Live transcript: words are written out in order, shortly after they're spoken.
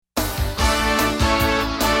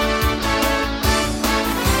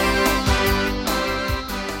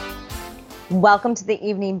Welcome to the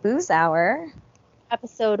Evening Booze Hour.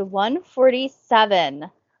 Episode 147.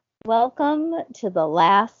 Welcome to the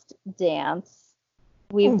last dance.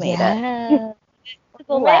 We've made it.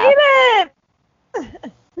 Made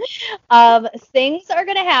it! Things are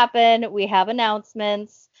going to happen. We have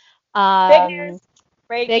announcements. Big news.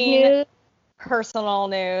 Breaking big news. Personal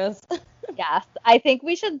news. Yes. I think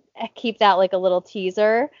we should keep that like a little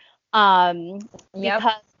teaser. Because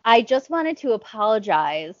I just wanted to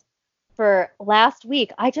apologize for last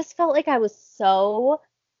week. I just felt like I was so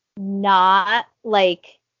not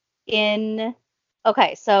like in.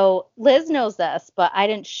 Okay, so Liz knows this, but I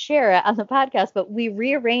didn't share it on the podcast, but we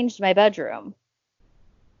rearranged my bedroom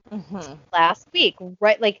last week,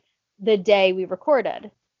 right? Like the day we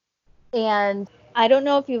recorded. And I don't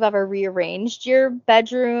know if you've ever rearranged your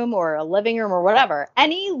bedroom or a living room or whatever,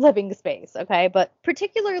 any living space, okay? But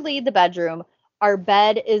particularly the bedroom, our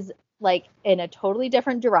bed is like in a totally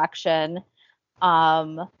different direction.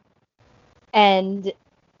 And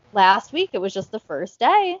last week, it was just the first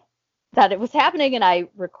day that it was happening, and I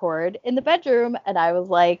record in the bedroom, and I was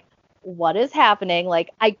like, what is happening? Like,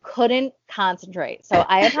 I couldn't concentrate. So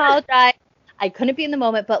I apologize. I couldn't be in the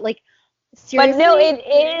moment, but like, seriously. But no, it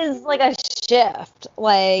is like a shift.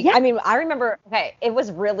 Like, Yeah. I mean, I remember, it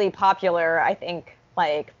was really popular, I think,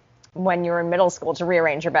 like, when you were in middle school to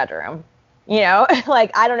rearrange your bedroom. You know,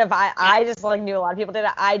 like, I don't know if I just like knew a lot of people did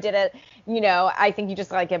it. I did it. You know, I think you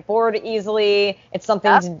just like get bored easily. It's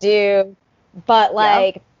something to do. But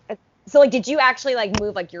like, so like, did you actually like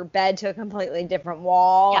move like your bed to a completely different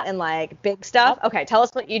wall and like big stuff? Okay, tell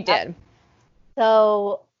us what you did.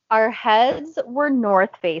 So our heads were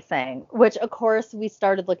north facing, which of course we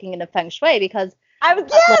started looking into feng shui because I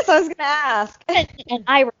was gonna ask. And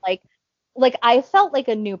I were like I felt like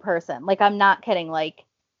a new person. Like, I'm not kidding. Like,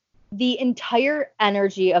 the entire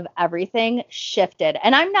energy of everything shifted.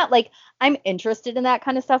 And I'm not like, I'm interested in that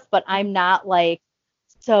kind of stuff, but I'm not like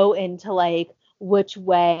so into like which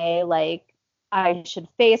way like I should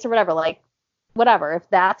face or whatever. Like, whatever. If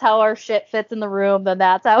that's how our shit fits in the room, then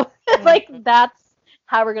that's how like that's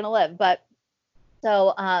how we're gonna live. But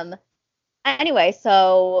so anyway,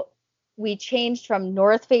 so we changed from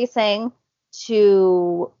north facing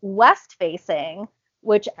to west facing,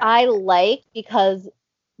 which I like because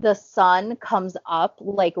the sun comes up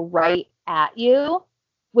like right at you,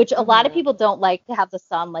 which a lot of people don't like to have the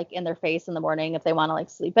sun like in their face in the morning if they want to like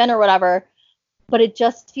sleep in or whatever. But it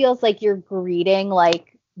just feels like you're greeting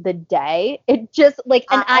like the day. It just like,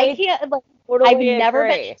 and I can't like, totally I've never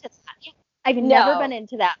agree. been into that. I've never been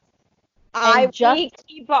into that.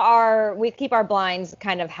 We keep our blinds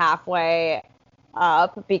kind of halfway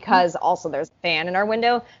up because also there's a fan in our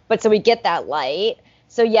window, but so we get that light.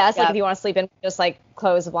 So yes, like if you want to sleep in, just like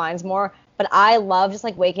close the blinds more. But I love just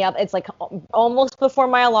like waking up. It's like almost before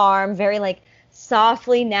my alarm, very like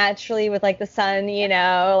softly, naturally with like the sun, you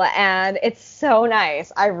know, and it's so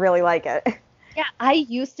nice. I really like it. Yeah, I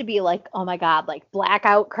used to be like, oh my God, like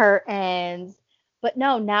blackout curtains. But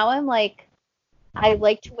no, now I'm like, I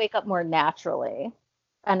like to wake up more naturally.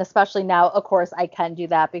 And especially now, of course, I can do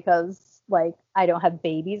that because like I don't have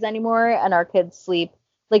babies anymore and our kids sleep.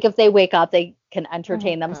 Like, if they wake up, they can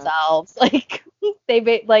entertain themselves. Like,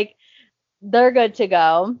 they're good to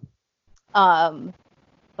go.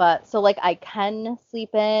 But so like I can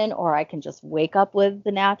sleep in or I can just wake up with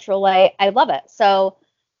the natural light. I love it. So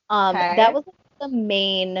that was the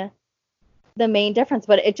main difference,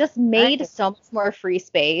 but it just made so much more free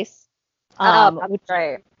space. That's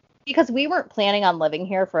right. Because we weren't planning on living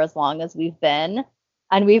here for as long as we've been,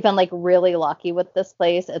 and we've been like really lucky with this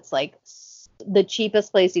place. It's like the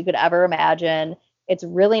cheapest place you could ever imagine. It's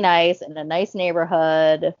really nice in a nice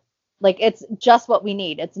neighborhood. Like, it's just what we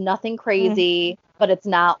need. It's nothing crazy, but it's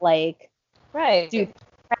not like super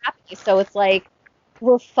crappy. So it's like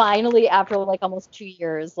we're finally, after like almost 2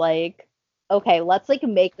 years, like, okay, let's like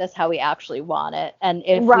make this how we actually want it. And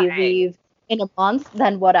if we leave in a month,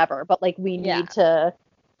 then whatever. But like we need to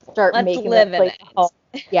start making live this place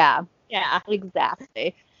in it. Yeah,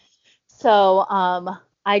 exactly. So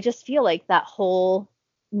I just feel like that whole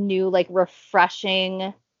new like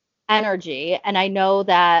refreshing energy. And I know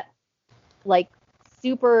that like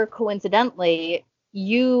super coincidentally,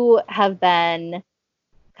 you have been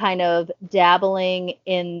kind of dabbling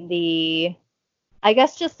in the, I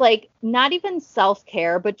guess, just like not even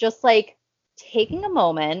self-care, but just like taking a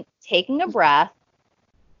moment, taking a breath,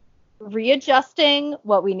 readjusting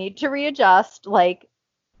what we need to readjust, like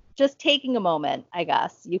just taking a moment, I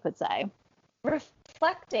guess you could say.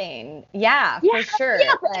 Reflecting. Yeah, for sure.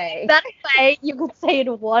 Yeah, like, that way you could say it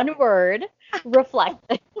in one word,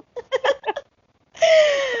 reflecting.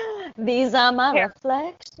 These are my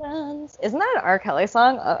reflections. Isn't that an R. Kelly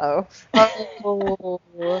song? Uh-oh.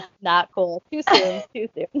 Oh, not cool. Too soon.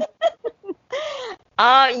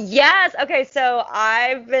 Yes. Okay, so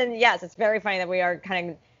yes, it's very funny that we are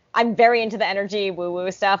I'm very into the energy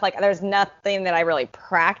woo-woo stuff. Like, there's nothing that I really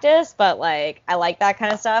practice, but, like, I like that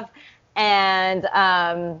kind of stuff. And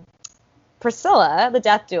Priscilla, the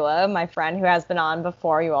death doula, my friend who has been on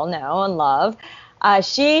before, you all know and love,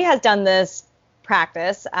 she has done this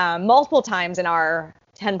practice multiple times in our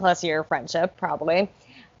 10 plus year friendship, probably.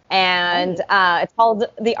 And it's called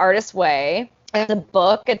The Artist's Way. It's a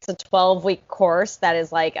book. It's a 12-week course that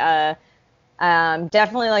is like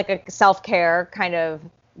definitely like a self-care kind of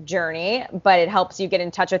journey, but it helps you get in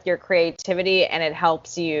touch with your creativity, and it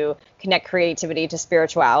helps you connect creativity to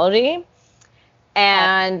spirituality.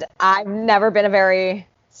 And I've never been a very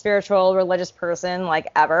spiritual, religious person, like,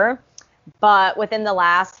 ever. But within the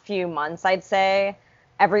last few months, I'd say,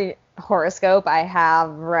 every horoscope I have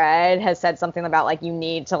read has said something about, like, you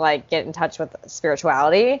need to, like, get in touch with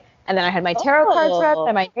spirituality. And then I had my tarot cards read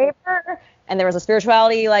by my neighbor, and there was a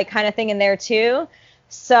spirituality, like, kind of thing in there too.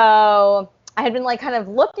 So I had been, like, kind of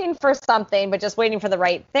looking for something, but just waiting for the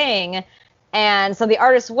right thing. And so The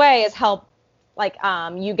Artist's Way is help, like,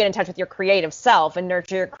 you get in touch with your creative self and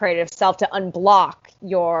nurture your creative self to unblock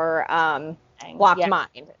your blocked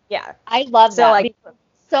mind. Yeah. I love that. Like,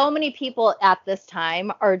 so many people at this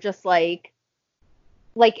time are just like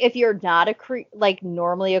if you're not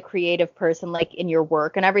normally a creative person, like, in your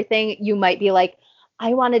work and everything, you might be like,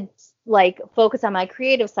 I want to, like, focus on my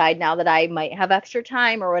creative side now that I might have extra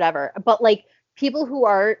time or whatever. But, like, people who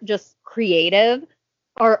are just creative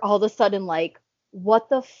are all of a sudden like, what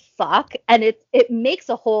the fuck? And it makes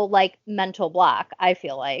a whole, like, mental block, I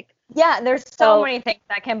feel like. Yeah, there's so many things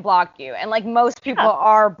that can block you, and, like, most people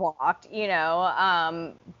are blocked, you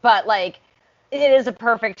know, but, like, it is a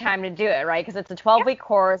perfect time to do it, right? Because it's a 12-week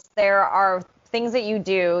course. There are things that you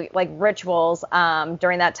do, like rituals,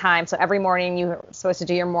 during that time. So every morning you're supposed to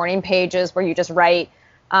do your morning pages where you just write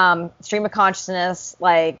stream of consciousness,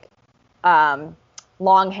 like,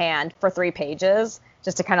 longhand for 3 pages,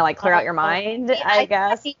 just to kind of, like, clear out your mind, I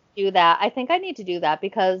guess. I need to do that. I think I need to do that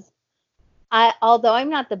because although I'm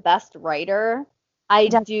not the best writer, I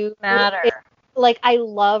do matter. Like, I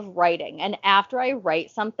love writing, and after I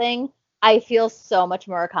write something, I feel so much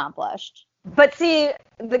more accomplished. But see,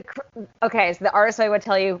 so the Artist's Way would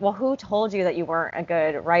tell you, well, who told you that you weren't a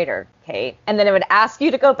good writer, Kate? And then it would ask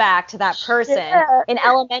you to go back to that person in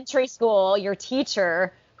elementary school, your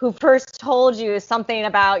teacher, who first told you something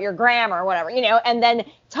about your grammar or whatever, you know, and then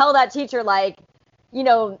tell that teacher, like, you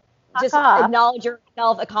know, just acknowledge your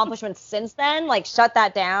accomplishments since then, like, shut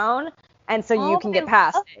that down, and so you can get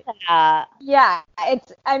past it. That. Yeah,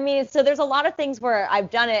 so there's a lot of things where I've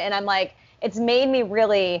done it, and I'm like, it's made me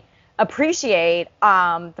really appreciate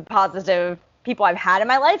the positive people I've had in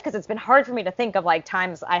my life, because it's been hard for me to think of, like,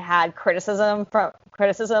 times I had criticism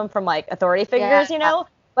from like authority figures, you know.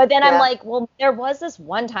 But then I'm like, well, there was this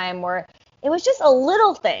one time where it was just a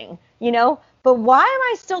little thing, you know, but why am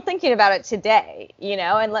I still thinking about it today, you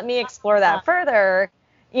know? And let me explore that further,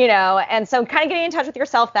 you know. And so kind of getting in touch with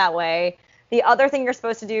yourself that way. The other thing you're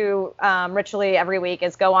supposed to do ritually every week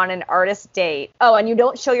is go on an artist date. Oh, and you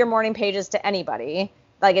don't show your morning pages to anybody.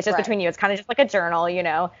 Like, it's just between you. It's kind of just like a journal, you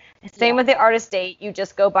know. Same with the artist date. You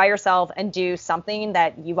just go by yourself and do something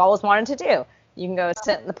that you've always wanted to do. You can go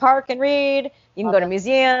sit in the park and read. You can go to a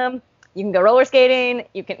museum. You can go roller skating.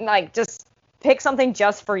 You can, like, just pick something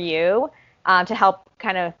just for you to help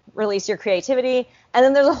kind of release your creativity. And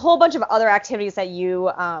then there's a whole bunch of other activities that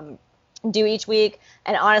you do each week.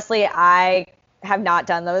 And honestly, I have not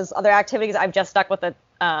done those other activities. I've just stuck with the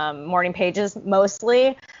morning pages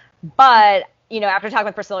mostly. But, you know, after talking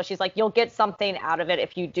with Priscilla, she's like, you'll get something out of it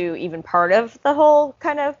if you do even part of the whole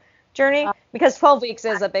kind of journey, because 12 weeks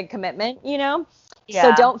is a big commitment, you know? Yeah.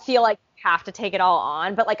 So don't feel like you have to take it all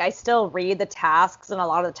on. But, like, I still read the tasks, and a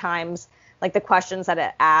lot of the times, like, the questions that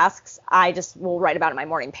it asks, I just will write about in my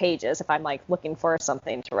morning pages if I'm, like, looking for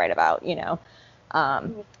something to write about, you know?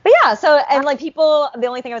 But yeah, so, and, like, people, the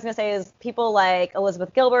only thing I was going to say is people like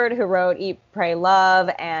Elizabeth Gilbert, who wrote Eat, Pray, Love,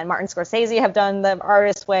 and Martin Scorsese have done The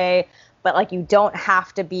Artist's Way, but, like, you don't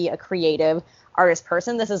have to be a creative artist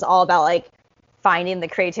person. This is all about, like, finding the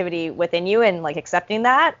creativity within you and, like, accepting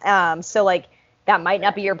that. So, like, that might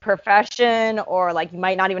not be your profession, or, like, you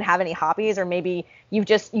might not even have any hobbies, or maybe you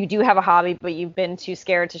do have a hobby, but you've been too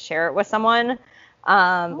scared to share it with someone.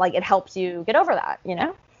 Like, it helps you get over that, you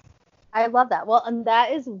know? I love that. Well, and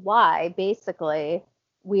that is why, basically,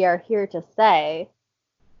 we are here to say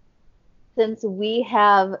since we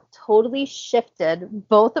have totally shifted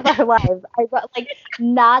both of our lives. Like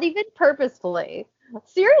not even purposefully.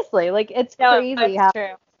 Seriously, like it's crazy how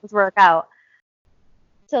things work out.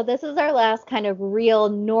 So this is our last kind of real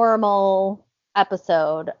normal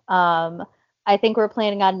episode. I think we're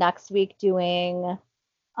planning on next week doing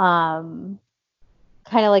kind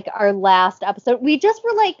of like our last episode. We just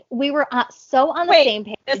were like, we were so on the same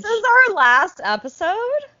page. This is our last episode?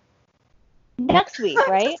 Next week,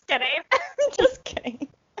 right? Just kidding.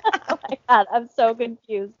 Oh my God, I'm so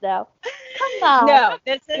confused now. Come on. No,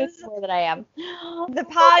 this is more than I am. The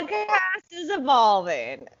podcast is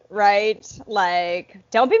evolving, right? Like,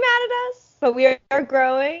 don't be mad at us, but we are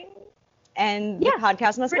growing, and the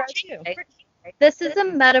podcast must grow too. This is a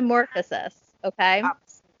metamorphosis, okay?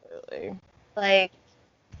 Absolutely. Like,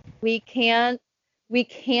 we can't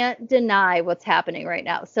deny what's happening right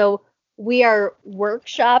now. So we are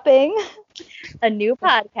workshopping a new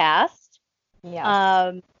podcast.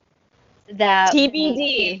 Yes. That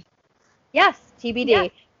TBD. Yes, TBD. Yeah.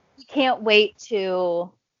 We can't wait to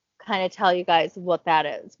kind of tell you guys what that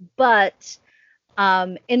is. But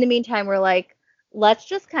in the meantime, we're like, let's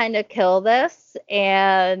just kind of kill this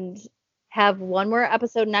and have one more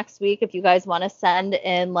episode next week. If you guys want to send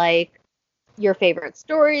in like your favorite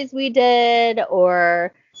stories we did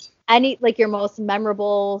or any like your most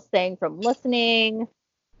memorable thing from listening,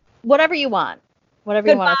 whatever you want. Whatever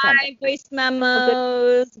you want to send. Voice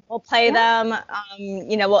memos. We'll play them.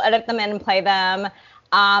 We'll edit them in and play them.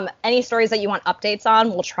 Any stories that you want updates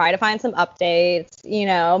on, we'll try to find some updates.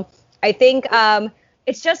 I think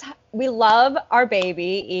it's just we love our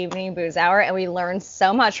baby Evening Booze Hour, and we learned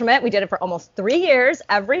so much from it. We did it for almost 3 years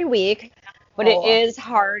every week, but it is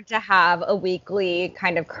hard to have a weekly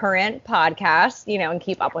kind of current podcast, and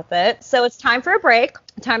keep up with it. So it's time for a break,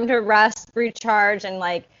 time to rest, recharge, and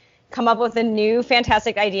like come up with a new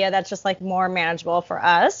fantastic idea that's just like more manageable for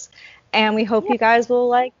us. And we hope you guys will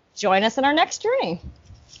like join us in our next journey.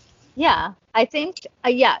 Yeah, I think,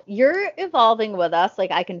 you're evolving with us.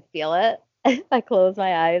 Like I can feel it. If I close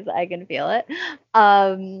my eyes, I can feel it.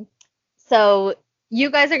 So you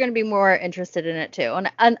guys are going to be more interested in it too.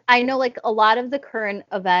 And I know like a lot of the current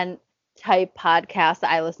event type podcasts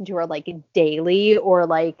that I listen to are like daily or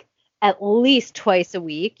like at least twice a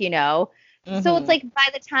week, Mm-hmm. So it's like by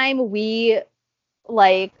the time we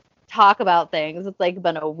like talk about things, it's like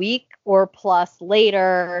been a week or plus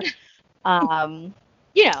later. So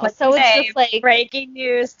it's just like breaking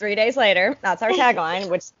news 3 days later. That's our tagline,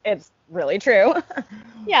 which it's really true.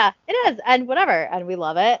 Yeah, it is. And whatever. And we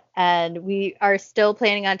love it. And we are still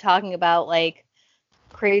planning on talking about like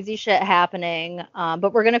crazy shit happening.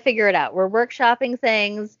 But we're going to figure it out. We're workshopping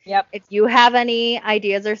things. Yep. If you have any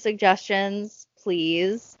ideas or suggestions,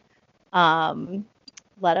 please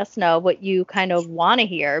let us know what you kind of want to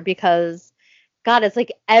hear, because God, it's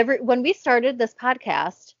like when we started this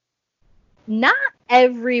podcast, not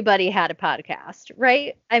everybody had a podcast,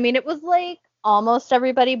 right? I mean, it was like almost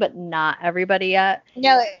everybody, but not everybody yet.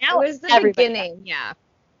 No, it was the beginning.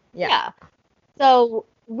 Yeah. So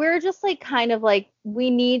we're just like kind of like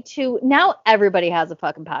now everybody has a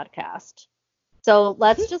fucking podcast. So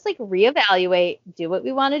let's just like reevaluate, do what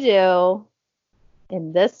we want to do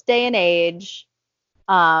in this day and age.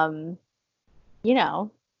 Yeah.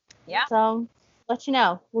 So let you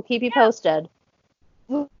know. We'll keep you posted.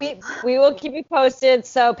 We will keep you posted.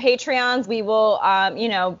 So Patreons, we will,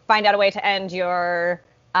 find out a way to end your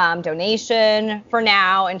donation for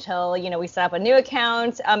now until, we set up a new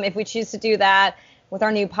account, if we choose to do that with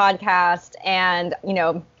our new podcast. And,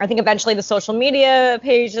 I think eventually the social media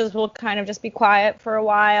pages will kind of just be quiet for a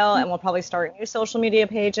while, and we'll probably start new social media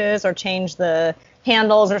pages or change the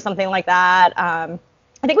handles or something like that.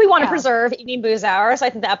 I think we want to preserve Evening Booze Hour, so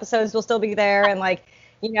I think the episodes will still be there and like,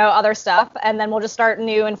 other stuff, and then we'll just start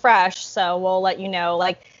new and fresh. So we'll let you know,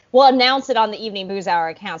 like, we'll announce it on the Evening Booze Hour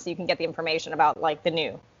account so you can get the information about like the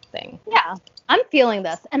new thing. Yeah, I'm feeling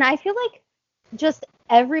this, and I feel like just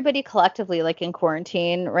everybody collectively like in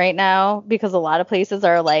quarantine right now, because a lot of places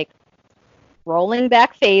are like rolling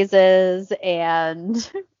back phases,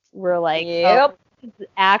 and we're like,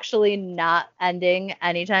 it's actually not ending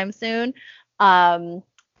anytime soon.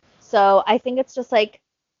 So I think it's just like,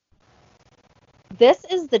 this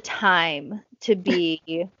is the time to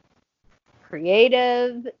be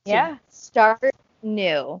creative, to start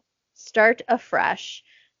new, start afresh.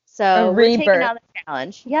 So we're taking on the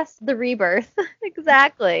challenge. Yes, the rebirth.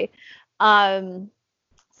 Exactly. So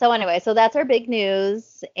anyway, so that's our big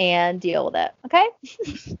news, and deal with it. Okay?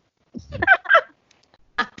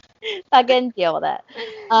 Fucking deal with it.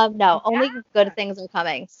 No, only good things are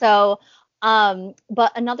coming. So,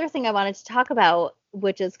 but another thing I wanted to talk about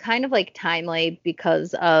which is kind of like timely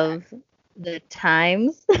because of the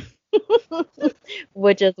times,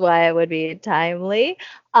 which is why it would be timely,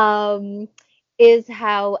 is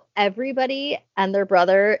how everybody and their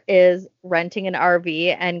brother is renting an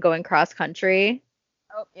RV and going cross country.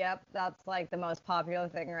 Oh, yep. That's like the most popular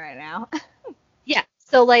thing right now. Yeah.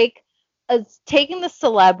 So like it's taking the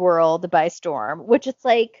celeb world by storm, which it's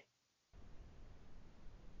like,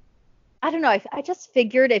 I don't know. I just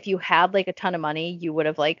figured if you had like a ton of money, you would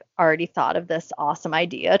have like already thought of this awesome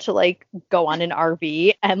idea to like go on an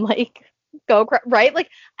RV and like go, right? Like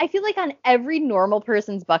I feel like on every normal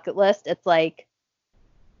person's bucket list, it's like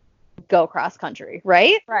go cross country,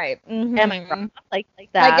 right? Right. Mm-hmm. Am I wrong? Like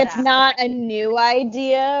that. Like it's not a new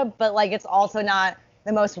idea, but like it's also not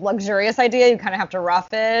the most luxurious idea. You kind of have to rough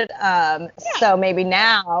it. So maybe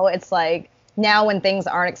now it's like, now when things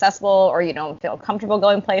aren't accessible or you don't feel comfortable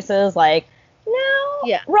going places, like,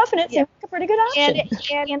 no, roughing it seems like a pretty good option.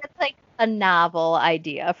 And it's like a novel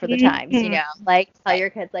idea for the times, you know, like tell your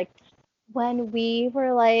kids like, when we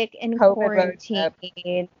were like in quarantine,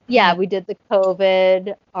 we did the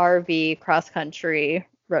COVID RV cross country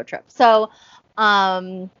road trip. So,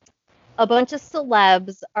 a bunch of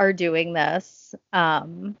celebs are doing this,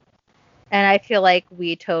 and I feel like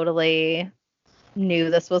we totally knew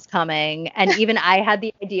this was coming. And even I had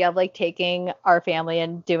the idea of like taking our family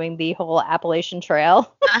and doing the whole Appalachian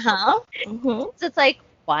Trail. Mm-hmm. So it's like,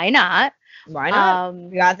 why not? Why not?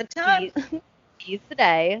 You got the time. Seize the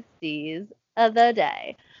day. Seize the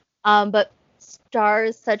day. But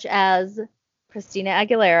stars such as Christina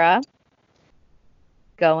Aguilera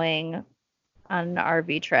going on an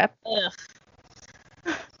RV trip.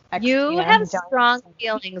 You have strong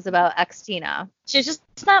feelings about Xtina. She's just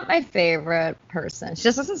not my favorite person. She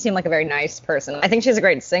just doesn't seem like a very nice person. I think she's a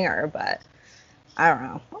great singer, but I don't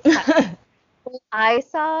know. Okay. I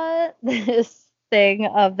saw this thing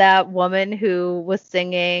of that woman who was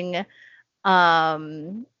singing, I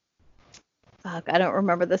don't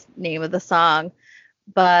remember the name of the song,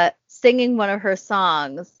 but singing one of her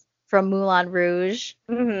songs from Moulin Rouge.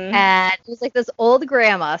 Mm-hmm. And it was like this old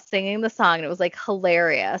grandma singing the song, and it was like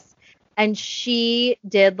hilarious. And she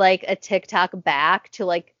did like a TikTok back to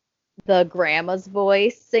like the grandma's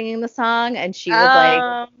voice singing the song, and she was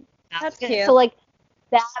like, that's cute. So like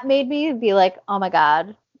that made me be like, oh my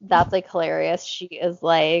God, that's like hilarious. She is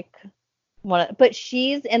like but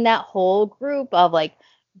she's in that whole group of like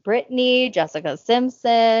Britney, Jessica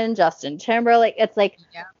Simpson, Justin Timberlake. It's like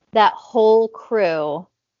that whole crew.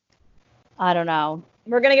 I don't know.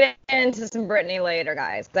 We're going to get into some Britney later,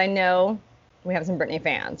 guys, because I know we have some Britney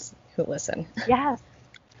fans who listen. Yes.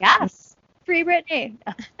 Free Britney.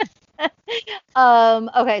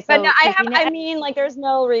 Okay, so. But no, I mean, like, there's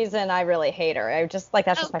no reason I really hate her. I just, like,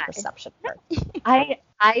 that's just my perception of her.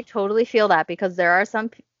 I totally feel that, because there are some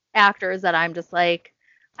actors that I'm just like,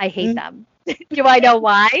 I hate them. Do I know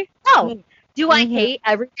why? No. Do I hate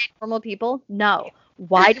everyday normal people? No.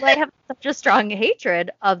 Why do I have such a strong hatred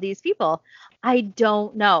of these people? I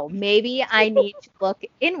don't know. Maybe I need to look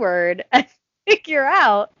inward and figure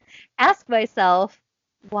out, ask myself,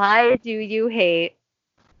 why do you hate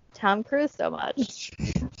Tom Cruise so much?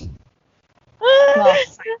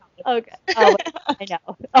 Okay. Oh, I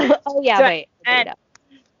know. Oh yeah, wait. I know.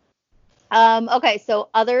 Okay, so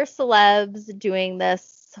other celebs doing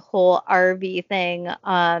this whole RV thing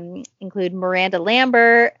include Miranda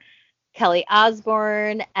Lambert, Kelly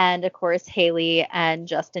Osbourne, and of course Hailey and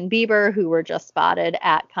Justin Bieber, who were just spotted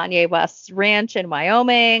at Kanye West's ranch in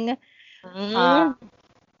Wyoming.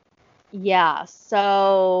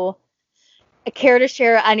 So care to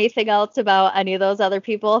share anything else about any of those other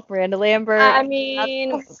people? Miranda Lambert? I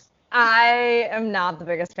mean, I am not the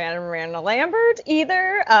biggest fan of Miranda Lambert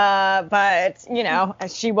either, but you know,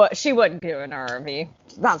 she wouldn't do an RV.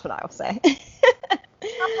 That's what I will say.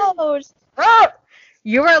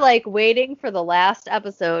 You were like waiting for the last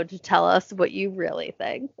episode to tell us what you really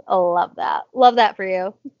think. I love that. Love that for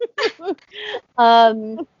you.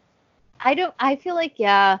 I feel like,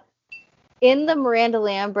 in the Miranda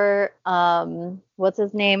Lambert, what's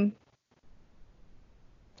his name?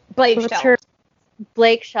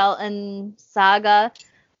 Blake Shelton saga.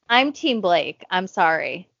 I'm Team Blake. I'm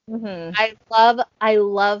sorry. Mm-hmm. I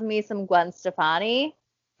love me some Gwen Stefani.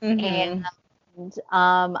 Mm-hmm. And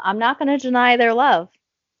I'm not going to deny their love.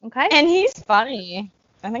 Okay? And he's funny.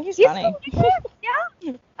 I think he's funny.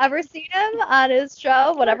 Yeah. Ever seen him on his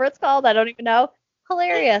show? Whatever it's called. I don't even know.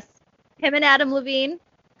 Hilarious. Him and Adam Levine.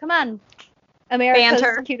 Come on. America's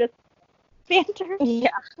cutest banter. Yeah.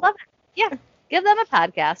 Love it. Yeah. Give them a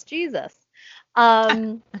podcast. Jesus.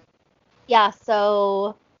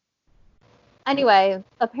 So anyway,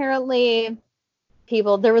 apparently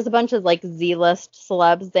people. There was a bunch of like Z-list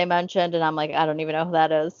celebs they mentioned, and I'm like, I don't even know who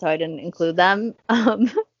that is, so I didn't include them.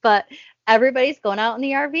 But everybody's going out in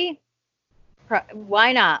the RV.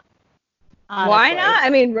 Why not? Honestly. Why not? I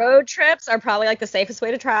mean, road trips are probably like the safest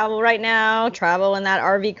way to travel right now. Travel in that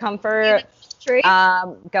RV comfort.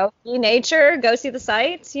 Go see nature, go see the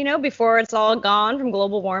sights, before it's all gone from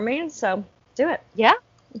global warming. So do it. Yeah.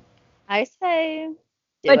 I say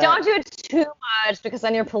don't do it too much, because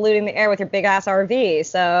then you're polluting the air with your big ass RV.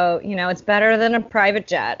 So, it's better than a private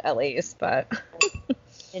jet at least, but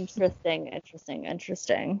Interesting.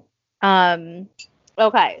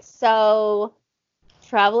 Okay, so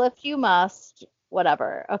travel if you must,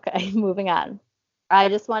 whatever. Okay, moving on. I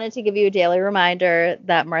just wanted to give you a daily reminder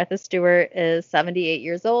that Martha Stewart is 78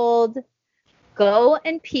 years old. Go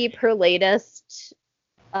and peep her latest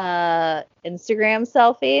Instagram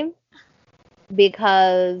selfie,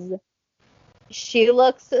 because she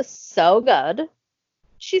looks so good.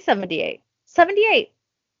 She's 78. 78.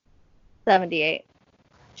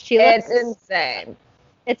 It's insane.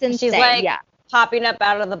 It's insane. She's like yeah. popping up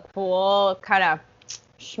out of the pool, kind of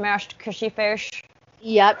smashed cushy fish.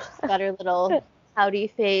 Yep, she's got her little howdy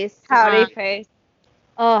face. Face.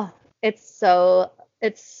 Oh, it's like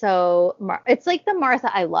the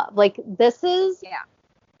Martha I love. Like, this is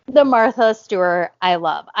the Martha Stewart I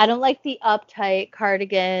love. I don't like the uptight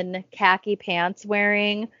cardigan, khaki pants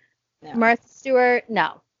wearing Martha Stewart.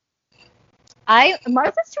 No.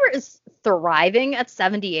 Martha Stewart is thriving at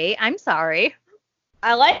 78. I'm sorry.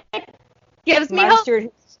 I like Gives me Martha hope.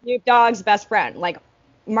 Stewart, Snoop Dogg's best friend. Like,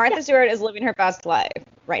 Martha Stewart is living her best life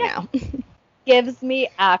right now. Gives me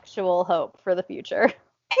actual hope for the future.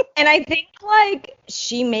 And I think, like,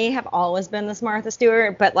 she may have always been this Martha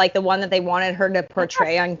Stewart, but, like, the one that they wanted her to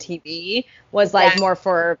portray on TV was, like, more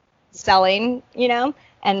for selling,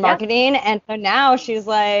 and marketing. And so now she's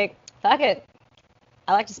like, fuck it.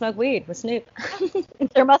 I like to smoke weed with Snoop.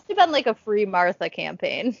 There must have been, like, a free Martha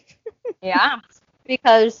campaign. Yeah.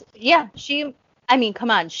 Because,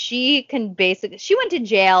 come on. She went to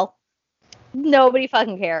jail. Nobody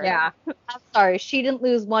fucking cares. Yeah. I'm sorry. She didn't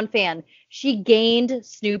lose one fan. She gained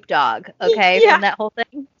Snoop Dogg, okay, from that whole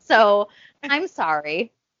thing. So, I'm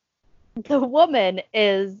sorry. The woman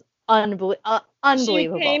is unbelievable. She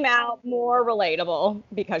came out more relatable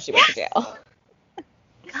because she went to jail.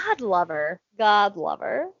 God love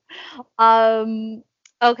her.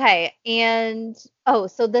 Okay, and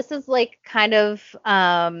so this is like kind of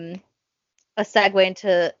a segue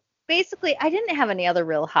into, basically, I didn't have any other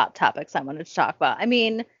real hot topics I wanted to talk about. I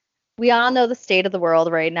mean, we all know the state of the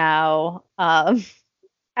world right now.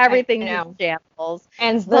 Everything is shambles.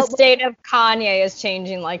 And the state of Kanye is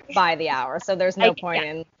changing like by the hour, so there's no point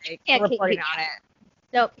in reporting on it.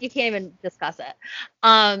 Nope, you can't even discuss it.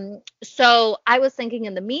 So I was thinking,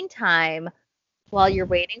 in the meantime, while you're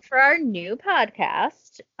waiting for our new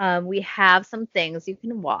podcast, we have some things you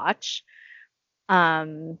can watch.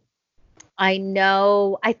 I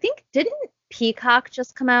think, didn't Peacock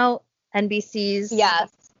just come out? NBC's? Yes.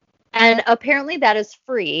 And apparently that is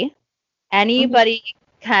free. Anybody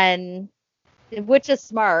can, which is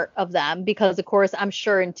smart of them, because of course I'm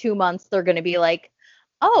sure in 2 months they're going to be like,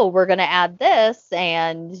 oh, we're going to add this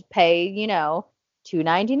and pay,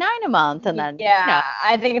 $2.99 a month. And then,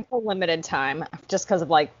 I think it's a limited time just because of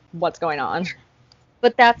like what's going on.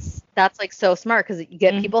 But that's like so smart, because you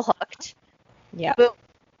get people hooked. Yeah. Boom.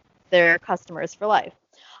 They're customers for life.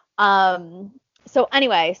 So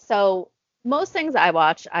anyway, most things I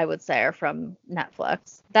watch, I would say, are from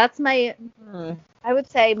Netflix. That's I would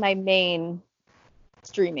say, my main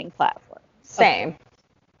streaming platform. Same.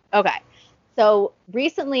 Okay. So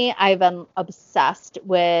recently I've been obsessed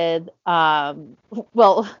with, first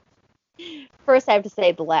I have to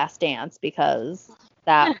say The Last Dance, because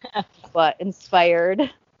that what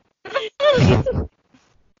inspired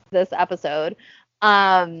this episode.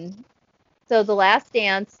 So The Last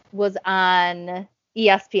Dance was on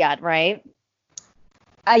ESPN, right?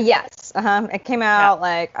 Yes. It came out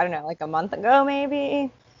like a month ago,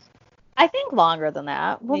 maybe. I think longer than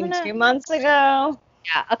that. Wasn't it? 2 months ago.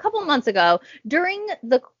 Yeah, a couple months ago, during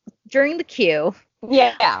the Q.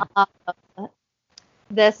 Yeah.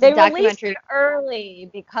 This they documentary released it early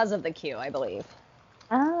because of the Q, I believe.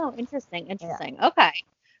 Oh, interesting. Yeah. Okay.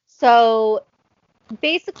 So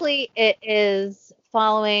basically it is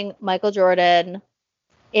following Michael Jordan,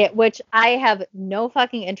 which I have no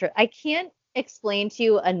fucking interest. I can't explain to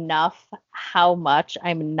you enough how much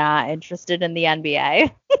I'm not interested in the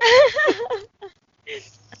NBA.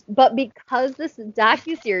 But because this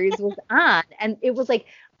docuseries was on, and it was like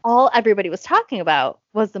all everybody was talking about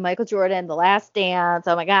was the Michael Jordan, The Last Dance.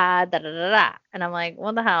 Oh my God, da da da da. And I'm like,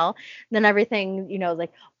 what the hell? And then everything,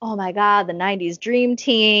 like, oh my God, the 90s Dream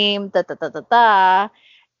Team, da da da da da.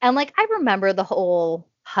 And like, I remember the whole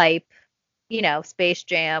hype, Space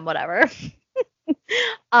Jam, whatever.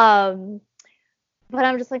 But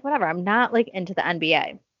I'm just like, whatever. I'm not like into the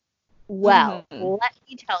NBA. Well, let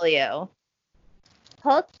me tell you,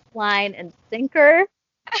 hook, line, and sinker.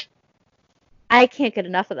 I can't get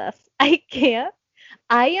enough of this. I can't.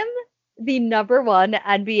 I am the number one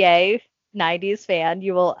NBA 90s fan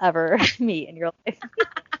you will ever meet in your life.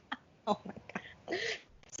 Oh my God.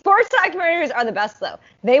 Sports documentaries are the best, though.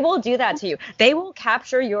 They will do that to you. They will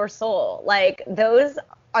capture your soul. Like, those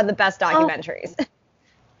are the best documentaries.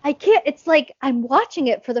 I can't. It's like I'm watching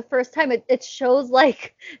it for the first time. It shows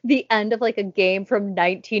like the end of like a game from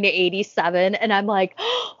 1987, and I'm like,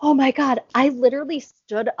 oh my God! I literally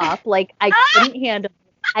stood up like I couldn't handle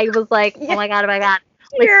it. I was like, oh my God, Like,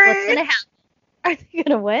 what's gonna happen? Are they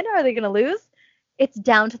gonna win? Are they gonna lose? It's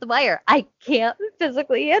down to the wire. I can't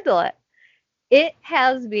physically handle it. It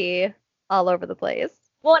has me all over the place.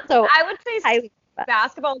 Well, so I would say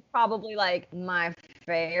basketball is probably like my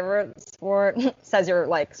favorite sport. Says you're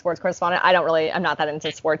like sports correspondent. I'm not that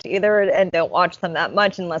into sports either, and don't watch them that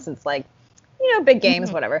much unless it's like, big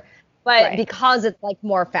games, whatever. But because it's like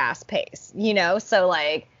more fast paced, so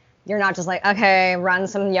like you're not just like, okay, run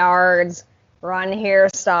some yards, run here,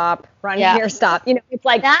 stop, run here, stop. It's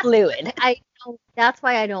like fluid. That's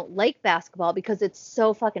why I don't like basketball, because it's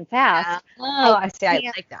so fucking fast. Yeah. Oh, I see. I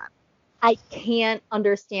like that. I can't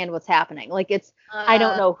understand what's happening. Like, it's, I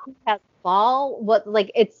don't know who has the ball,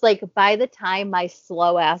 it's like by the time my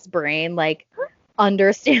slow ass brain, like,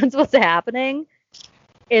 understands what's happening,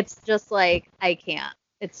 it's just like, I can't.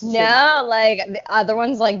 It's no, like, the other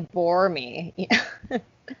ones, like, bore me.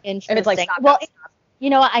 Interesting. It's like, stop.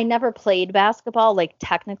 I never played basketball, like,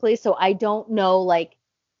 technically, so I don't know, like,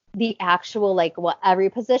 the actual, like, what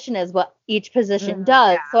every position is, what each position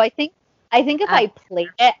does. Yeah. So I think if I played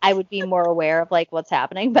it, I would be more aware of like what's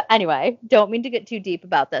happening. But anyway, don't mean to get too deep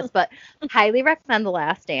about this, but highly recommend The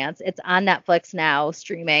Last Dance. It's on Netflix now,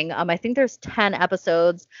 streaming. I think there's 10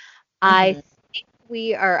 episodes. I think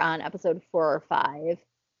we are on episode 4 or 5.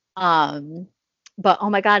 But oh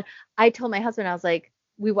my God, I told my husband, I was like,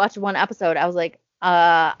 we watched one episode. I was like,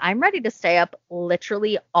 I'm ready to stay up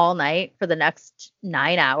literally all night for the next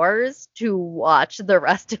 9 hours to watch the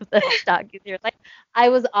rest of this documentary. Like, I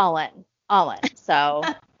was all in. So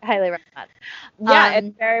highly recommend. Yeah,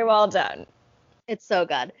 it's very well done. It's so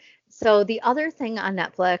good. So the other thing on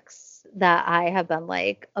Netflix that I have been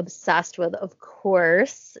like obsessed with, of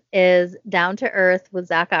course, is Down to Earth with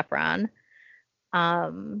Zac Efron.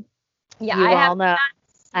 Yeah, you all know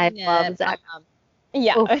I love Zac.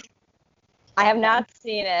 Yeah. Oof. I have not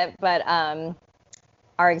seen it, but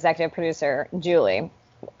our executive producer, Julie,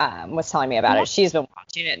 was telling me about it. She's been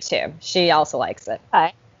watching it too. She also likes it.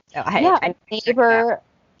 Okay. So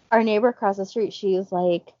our neighbor across the street, she's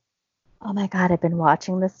like, oh my God, I've been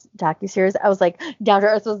watching this docuseries. I was like, Down to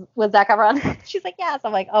Earth with Zac Efron. She's like, yes.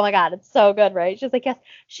 I'm like, oh my God, it's so good, right? She's like, yes.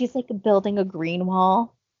 She's like building a green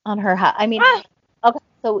wall on her house. I mean, okay.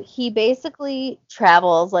 So he basically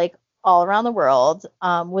travels like all around the world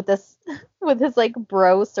with his like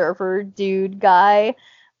bro surfer dude guy,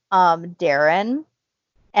 Darren,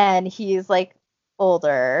 and he's like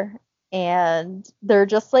older, and they're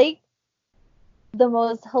just like the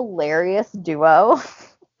most hilarious duo.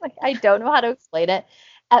 Like, I don't know how to explain it.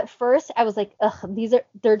 At first I was like, ugh,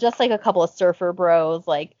 they're just like a couple of surfer bros,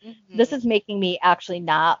 like this is making me actually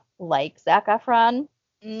not like Zac Efron,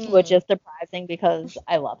 which is surprising because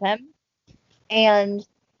I love him. And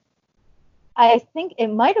I think it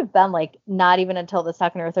might have been like not even until the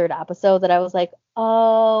second or third episode that I was like,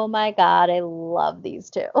 oh my God, I love these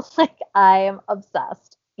two. Like, I am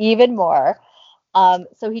obsessed even more.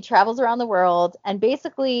 So he travels around the world and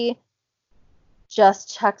basically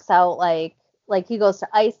just checks out like he goes to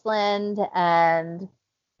Iceland and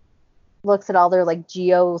looks at all their like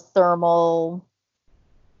geothermal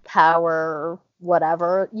power,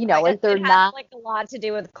 whatever, like they're not like a lot to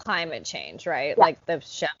do with climate change, right? Yeah. Like the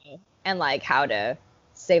show. And like how to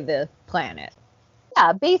save the planet.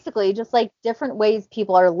 Yeah, basically just like different ways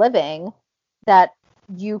people are living that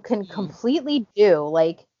you can completely do.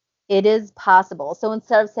 Like, it is possible. So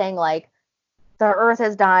instead of saying like the earth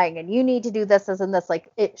is dying and you need to do this and this,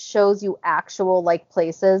 like it shows you actual like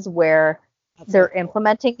places where they're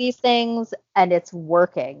implementing these things and it's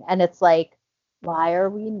working. And it's like, why are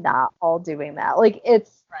we not all doing that? Like,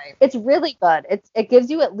 it's really good. It gives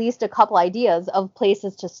you at least a couple ideas of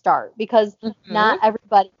places to start, because not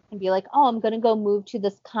everybody and be like, oh, I'm going to go move to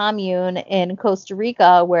this commune in Costa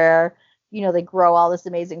Rica where, they grow all this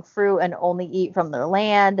amazing fruit and only eat from their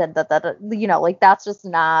land. And like that's just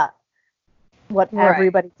not what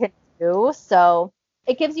everybody can do. So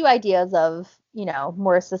it gives you ideas of,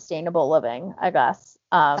 more sustainable living, I guess.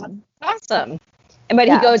 That's awesome. But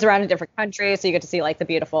he goes around to different countries, so you get to see like the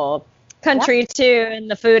beautiful country too, and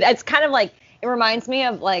the food. It's kind of like, it reminds me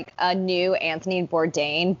of like a new Anthony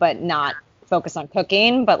Bourdain, but not focused on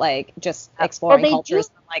cooking, but like just exploring cultures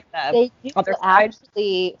from like the other side.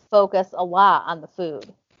 Actually focus a lot on the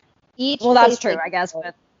food. That's true, I guess.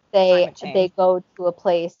 With they go to a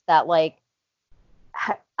place that like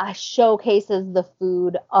showcases the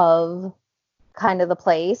food of kind of the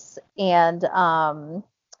place, and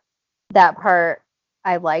that part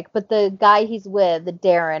I like. But the guy he's with,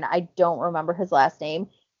 Darren, I don't remember his last name.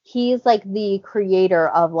 He's like the creator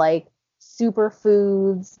of like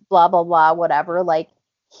superfoods, blah blah blah, whatever. Like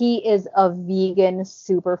he is a vegan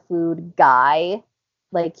superfood guy.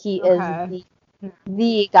 Like he is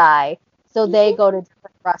the guy. So they go to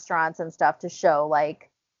different restaurants and stuff to show like,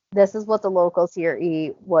 this is what the locals here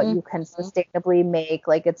eat, what you can sustainably make,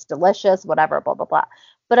 like it's delicious, whatever, blah blah blah.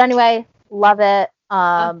 But anyway, love it.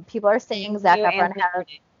 People are saying Zac Efron has,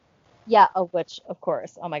 which of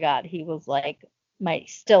course, oh my god, he was like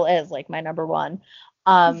still is like my number one.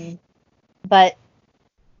 But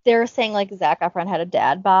they're saying like Zac Efron had a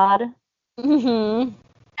dad bod. Mm-hmm.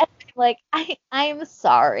 And like I'm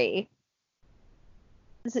sorry.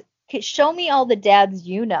 Show me all the dads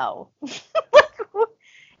you know.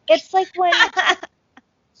 It's like when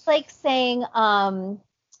it's like saying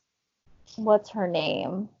what's her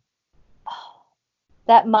name?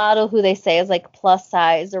 That model who they say is like plus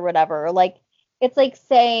size or whatever. Like it's like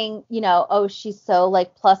saying, oh, she's so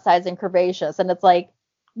like plus size and curvaceous, and it's like,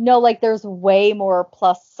 no, like there's way more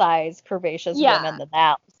plus size curvaceous women than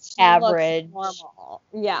that. Average. Normal.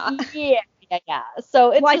 Yeah. Yeah.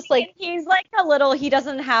 So it's just like he's like a little. He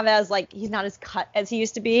doesn't have as like, he's not as cut as he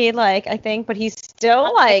used to be. Like I think, but he's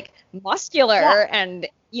still like muscular, and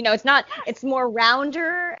it's more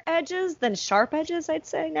rounder edges than sharp edges, I'd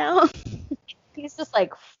say now. He's just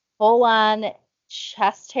like full on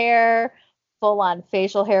chest hair, full on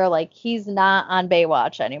facial hair. Like he's not on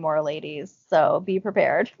Baywatch anymore, ladies. So be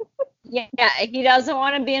prepared. Yeah, he doesn't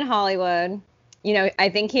want to be in Hollywood. I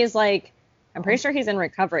think he's like, I'm pretty sure he's in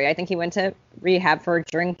recovery. I think he went to rehab for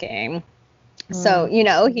drinking. So,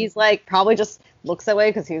 he's like probably just looks that way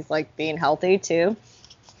because he's like being healthy too.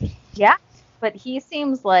 Yeah, but he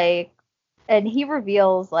seems like, and he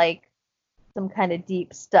reveals like some kind of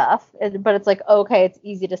deep stuff. But it's like, okay, it's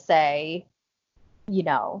easy to say,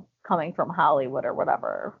 coming from Hollywood or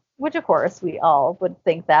whatever. Which, of course, we all would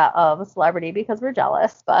think that of a celebrity because we're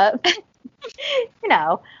jealous. But,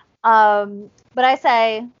 but I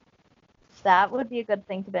say that would be a good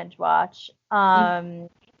thing to binge watch. The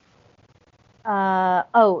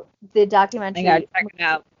documentary. I gotta check it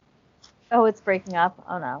out. Oh, it's breaking up.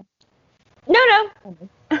 Oh no. No.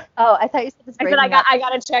 Oh, I thought you said it's breaking up. I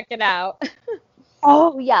gotta check it out.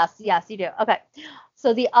 Oh yes, you do. Okay.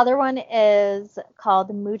 So the other one is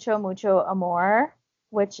called Mucho Mucho Amor,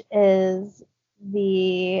 which is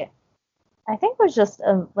I think it was just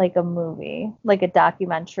a movie, like a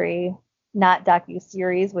documentary, not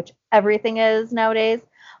docu-series, which everything is nowadays.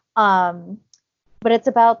 But it's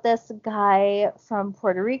about this guy from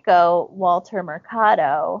Puerto Rico, Walter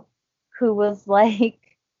Mercado, who was like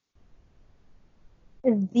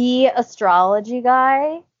the astrology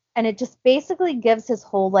guy. And it just basically gives his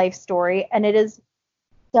whole life story. And it is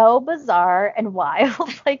so bizarre and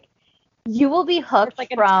wild. Like, you will be hooked. It's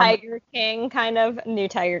like a Tiger King, kind of new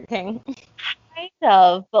Tiger King. Kind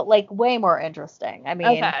of, but like way more interesting. I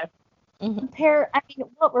mean,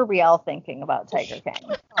 what were we all thinking about Tiger King?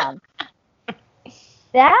 Come on.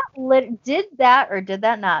 Did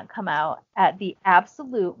that not come out at the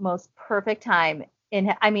absolute most perfect time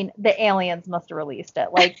the aliens must have released it.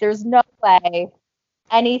 Like, there's no way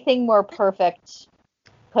anything more perfect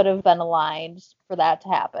could have been aligned for that to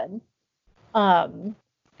happen.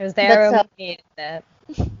 It was there when we needed it.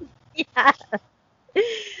 Yeah.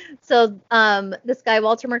 So, this guy,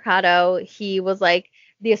 Walter Mercado, he was like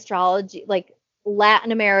the astrology, like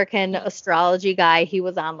Latin American astrology guy. He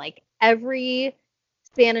was on like every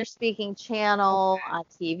Spanish speaking channel on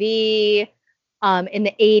TV, in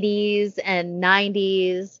the 80s and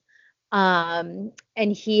 90s. And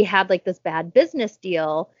he had like this bad business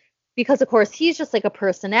deal because of course he's just like a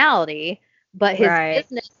personality, but his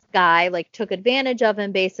business guy like took advantage of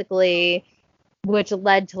him basically, which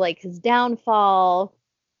led to like his downfall.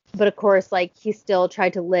 But of course, like he still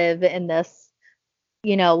tried to live in this,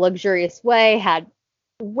 luxurious way, had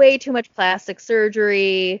way too much plastic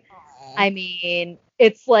surgery. I mean,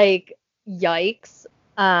 it's like, yikes.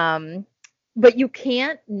 But you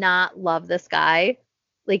can't not love this guy.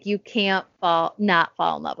 Like, you can't not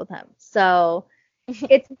fall in love with him. So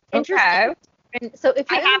it's interesting. Okay. And so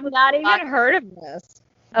if I have not even heard of this.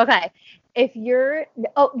 Okay.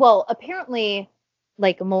 Apparently,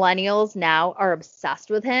 like, millennials now are obsessed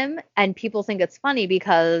with him, and people think it's funny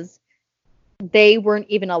because they weren't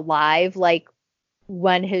even alive, like,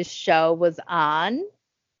 when his show was on.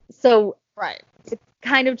 So Right. it's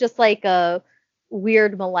kind of just like a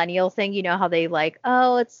weird millennial thing. You know how they like,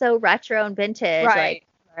 oh, it's so retro and vintage. Right.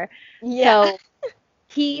 Like, Yeah. So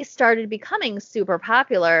he started becoming super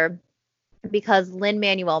popular because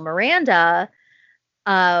Lin-Manuel Miranda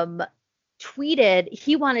tweeted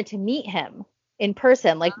he wanted to meet him in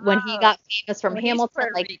person, like when he got famous from Hamilton.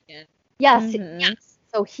 Like, yes, yes.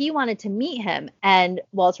 So he wanted to meet him, and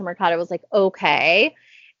Walter Mercado was like, okay.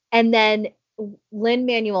 And then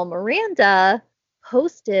Lin-Manuel Miranda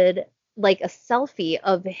posted like a selfie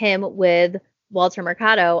of him with Walter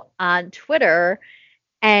Mercado on Twitter,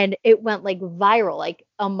 and it went like viral, like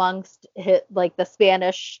amongst like the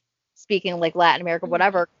Spanish speaking, like Latin America,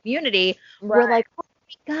 whatever community. We're like, oh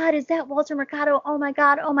my God, is that Walter Mercado? Oh my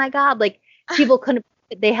God, oh my God. Like, people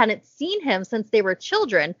they hadn't seen him since they were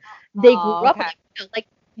children. They grew up with him. Like,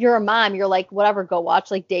 you're a mom, you're like, whatever, go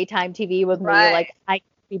watch like daytime TV with me. Like, I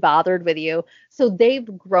can't be bothered with you. So they've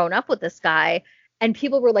grown up with this guy, and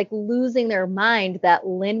people were like losing their mind that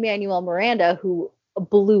Lin-Manuel Miranda, who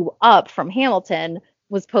blew up from Hamilton,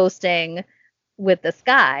 was posting with this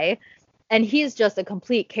guy, and he's just a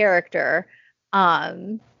complete character.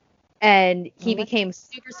 And he became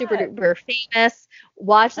super duper famous.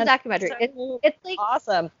 Watch the documentary. It's like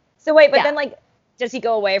awesome. So wait, but then like, does he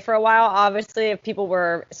go away for a while? Obviously, if people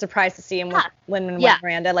were surprised to see him with Lin-Manuel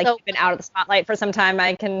Miranda, like, he's been out of the spotlight for some time,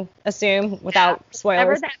 I can assume, without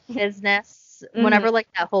spoilers. Whenever like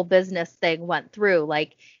that whole business thing went through,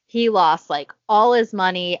 like, he lost like all his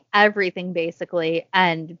money, everything basically,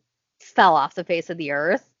 and fell off the face of the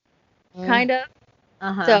earth, kind of.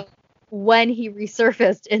 So when he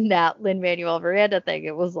resurfaced in that Lin-Manuel Miranda thing,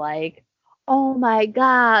 it was like, oh my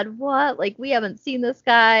God, what? Like, we haven't seen this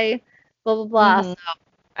guy, blah, blah, blah. So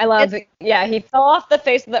I love it. Yeah, he fell off the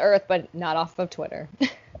face of the earth, but not off of Twitter.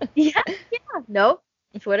 Nope.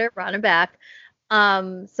 Twitter brought him back.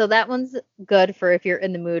 So that one's good for if you're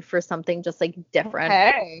in the mood for something just like different.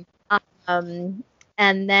 Okay. And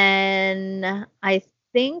then I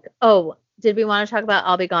think, did we want to talk about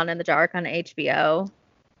I'll Be Gone in the Dark on HBO?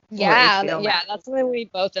 Yeah, that's what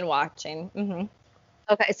we've both been watching.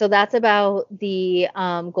 Okay, so that's about the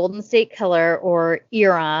Golden State Killer, or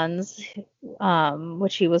Eons,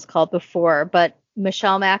 which he was called before. But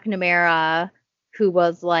Michelle McNamara, who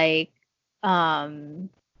was like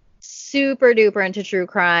super duper into true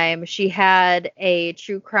crime, she had a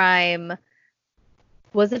true crime.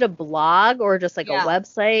 Was it a blog or just like a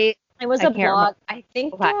website? It was a blog. Remember. I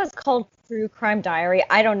think it was called True Crime Diary.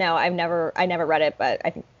 I don't know. I never read it, but I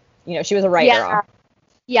think, she was a writer.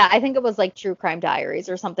 Yeah, I think it was like True Crime Diaries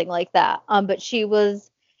or something like that. But she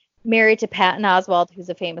was married to Patton Oswalt, who's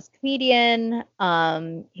a famous comedian.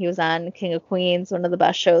 He was on King of Queens, one of the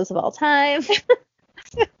best shows of all time,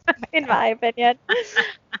 in my opinion.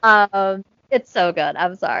 It's so good.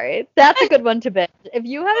 I'm sorry. That's a good one to binge. If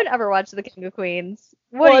you haven't ever watched The King of Queens,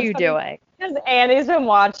 what are you doing? Because Annie's been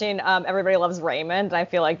watching Everybody Loves Raymond, and I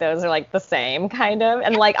feel like those are like the same kind of.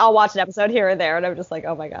 And like, I'll watch an episode here or there, and I'm just like,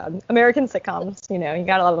 oh my God. American sitcoms, you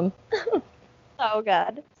gotta love them. So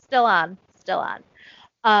good. Still on.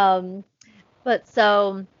 But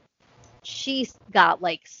so she got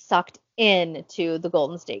like sucked into the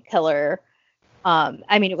Golden State Killer.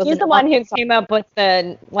 I mean, it was. He's the one who came up with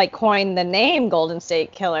coined the name Golden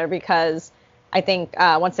State Killer, because I think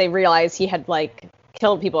once they realized he had like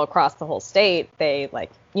killed people across the whole state, they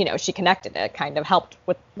she connected it, kind of helped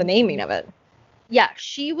with the naming of it. Yeah,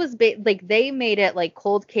 she was they made it like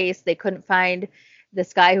cold case. They couldn't find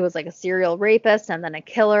this guy who was like a serial rapist and then a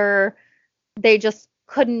killer. They just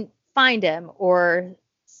couldn't find him, or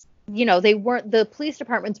the police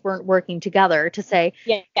departments weren't working together to say,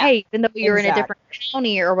 hey, even though you're in a different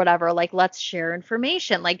county or whatever, like, let's share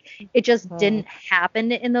information. Like, it just didn't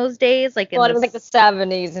happen in those days. Like, it was like the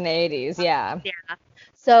 70s and 80s. Yeah.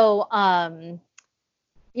 So,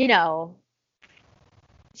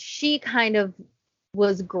 she kind of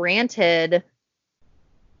was granted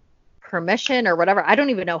permission or whatever. I don't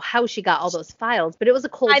even know how she got all those files, but it was a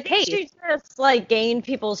cold case. I think she just like gained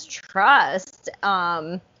people's trust.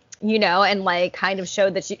 And like kind of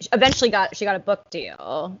showed that she eventually got a book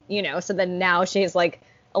deal, so then now she's like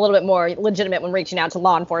a little bit more legitimate when reaching out to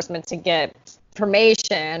law enforcement to get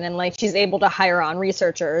information, and like she's able to hire on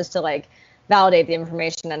researchers to like validate the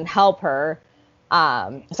information and help her.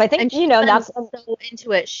 So I think, you know, that's so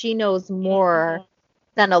into it. She knows more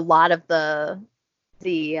than a lot of the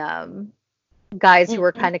guys who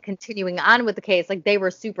were kind of continuing on with the case. Like they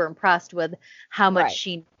were super impressed with how much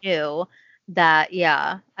she knew. That,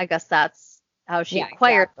 yeah, I guess that's how she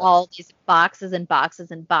acquired all these boxes and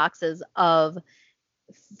boxes and boxes of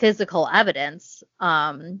physical evidence,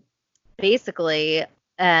 basically.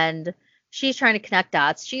 And she's trying to connect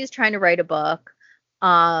dots. She's trying to write a book.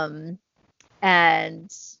 And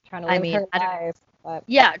trying to live her life.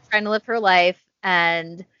 Trying to live her life.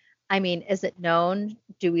 And I mean, is it known?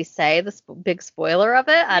 Do we say the big spoiler of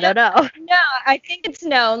it? I don't know. No, I think it's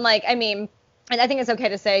known. Like, I mean, and I think it's okay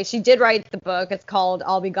to say she did write the book. It's called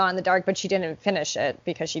I'll Be Gone in the Dark, but she didn't finish it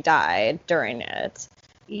because she died during it.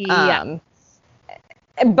 Yeah.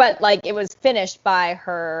 But like it was finished by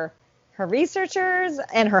her researchers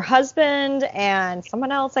and her husband and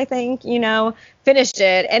someone else, I think, you know, finished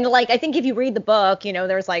it. And like I think if you read the book, you know,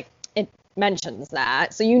 there's like it mentions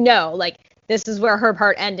that. So you know, like this is where her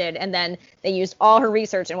part ended, and then they used all her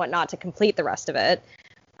research and whatnot to complete the rest of it.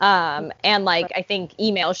 And like I think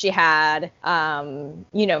emails she had,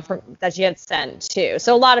 you know, that she had sent too.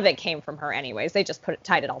 So a lot of it came from her anyways. They just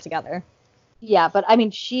tied it all together. Yeah, but I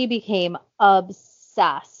mean, she became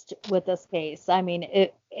obsessed with this case. I mean,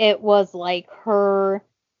 it was like her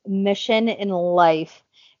mission in life.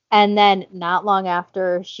 And then not long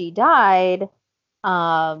after she died,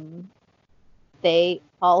 Paul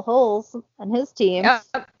Holes and his team,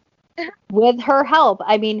 with her help.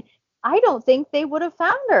 I mean, I don't think they would have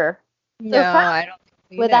found her. No, I don't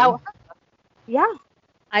think without her. Yeah,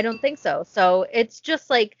 I don't think so. So it's just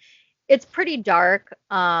like, it's pretty dark,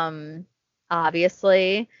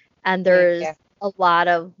 obviously, and there's a lot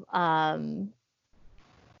of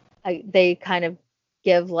they kind of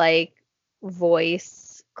give like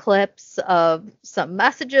voice clips of some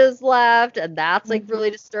messages left, and that's like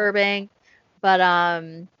really disturbing. But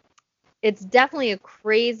it's definitely a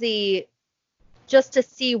crazy, just to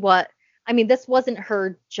see what, I mean, this wasn't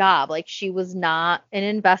her job. Like she was not an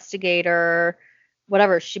investigator,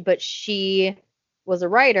 whatever. But she was a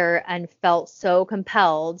writer and felt so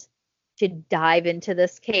compelled to dive into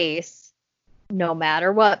this case, no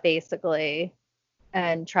matter what, basically,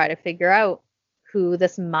 and try to figure out who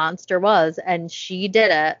this monster was. And she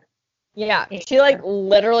did it. Yeah, she like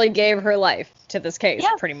literally gave her life to this case,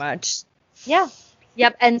 pretty much. Yeah.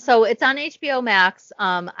 Yep. And so it's on HBO Max.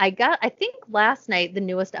 I think last night the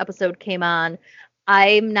newest episode came on.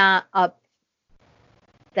 I'm not up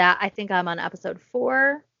that. I think I'm on episode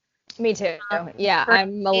 4. Me too. Yeah,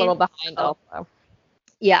 I'm a little behind also.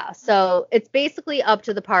 Yeah, so it's basically up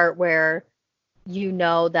to the part where you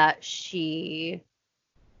know that she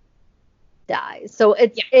dies. So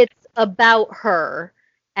it's about her,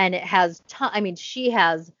 and it has I mean, she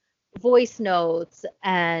has voice notes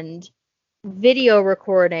and video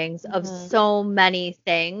recordings of so many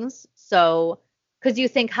things. So, because you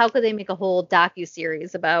think, how could they make a whole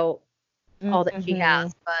docuseries about all that she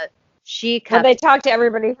has? But she kept. Well, they talked to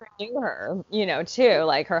everybody who knew her, you know, too,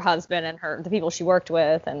 like her husband and the people she worked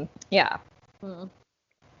with, and yeah.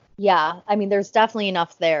 Yeah, I mean, there's definitely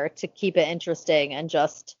enough there to keep it interesting, and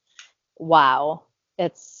just wow,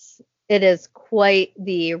 it is quite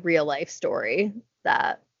the real life story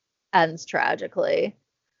that ends tragically.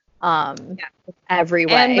 Every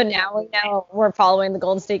way. But now we're following the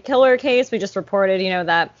Golden State Killer case. We just reported, you know,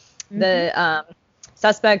 that the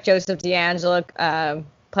suspect Joseph DeAngelo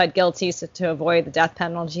pled guilty to avoid the death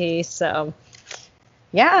penalty. So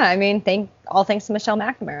yeah, I mean, thanks to Michelle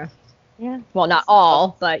McNamara. Yeah. Well, not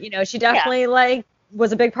all, but you know, she definitely like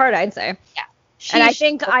was a big part, I'd say. Yeah. And I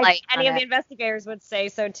think any of the investigators would say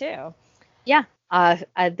so too. Yeah.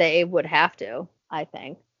 They would have to, I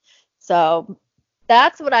think. So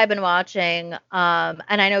that's what I've been watching. And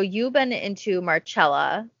I know you've been into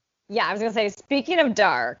Marcella. Yeah, I was going to say, speaking of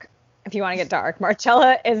dark, if you want to get dark,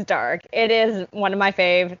 Marcella is dark. It is one of my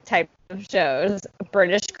fave type of shows,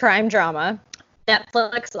 British crime drama.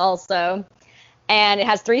 Netflix also. And it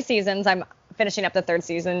has 3 seasons. I'm finishing up the 3rd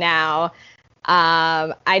season now.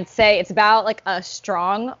 I'd say it's about like a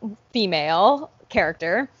strong female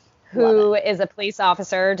character who is a police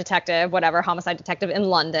officer, detective, whatever, homicide detective in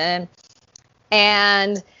London.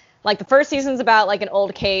 And like the 1st season's about like an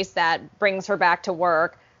old case that brings her back to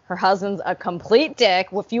work. Her husband's a complete dick.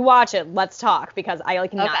 If you watch it, let's talk, because I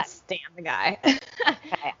like not stand the guy. Okay.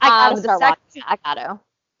 I gotta start watching. I gotta.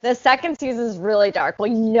 The 2nd season is really dark. Well,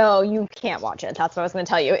 no, you can't watch it. That's what I was going to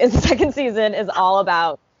tell you. The 2nd season is all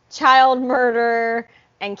about child murder,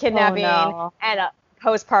 and kidnapping and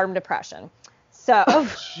postpartum depression. So,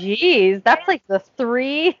 jeez, that's like the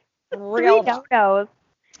three no-nos.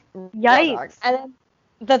 Yikes. And then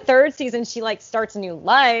the third season, she like starts a new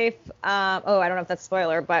life. I don't know if that's a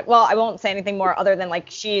spoiler, but well, I won't say anything more other than like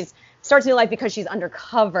she's starts a new life because she's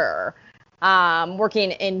undercover,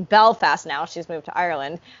 working in Belfast now. She's moved to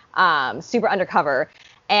Ireland, super undercover.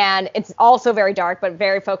 And it's also very dark, but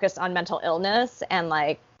very focused on mental illness. And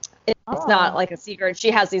like, it's not like a secret.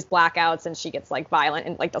 She has these blackouts and she gets like violent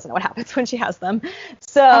and like doesn't know what happens when she has them.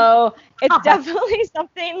 So it's definitely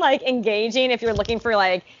something like engaging if you're looking for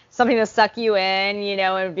like something to suck you in, you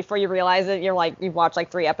know, and before you realize it, you're like, you've watched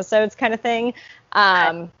like 3 episodes kind of thing.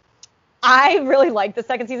 I really liked the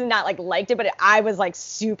second season, not like liked it, but I was like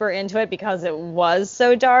super into it because it was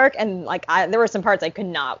so dark. And like, there were some parts I could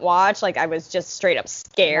not watch. Like I was just straight up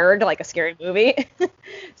scared, like a scary movie.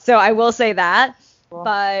 So I will say that.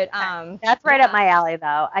 But that's right up my alley,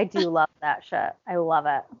 though. I do love that shit. I love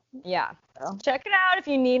it. Yeah. So check it out if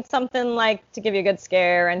you need something like to give you a good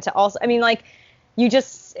scare and to also, I mean, like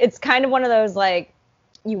it's kind of one of those like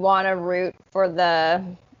you want to root for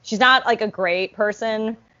she's not like a great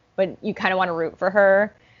person, but you kind of want to root for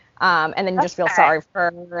her. And then you just feel sorry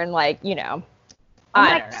for her and like, you know,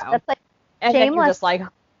 I don't know. That's like and then you're just like,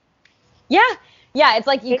 yeah, it's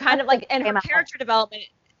like you kind of like, and her character development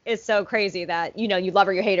is so crazy that, you know, you love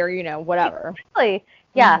her, you hate her, you know, whatever. Exactly.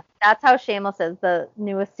 Yeah, that's how Shameless is. The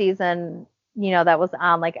newest season, you know, that was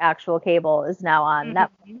on like actual cable is now on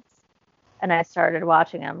Netflix. And I started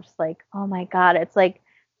watching it. I'm just like, oh my God. It's like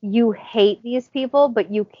you hate these people,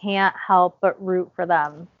 but you can't help but root for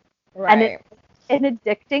them. Right. And it's an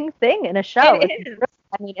addicting thing in a show.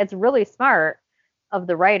 It's really smart of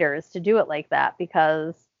the writers to do it like that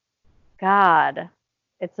because, God,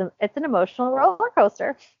 it's an emotional roller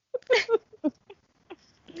coaster.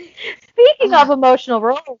 Speaking of emotional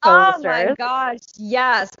roller coasters. Oh my gosh,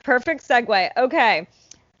 yes, perfect segue. Okay,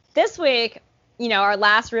 this week, you know, our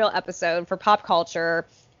last real episode for pop culture,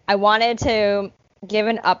 I wanted to give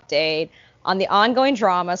an update on the ongoing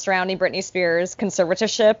drama surrounding Britney Spears'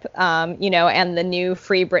 conservatorship, you know, and the new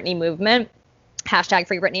Free Britney movement, hashtag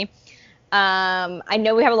Free Britney. I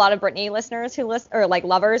know we have a lot of Britney listeners who listen, or like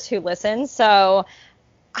lovers who listen, so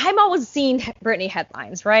I'm always seeing Britney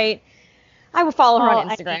headlines, right? I would follow her on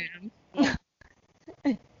Instagram.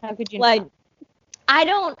 How could you like, I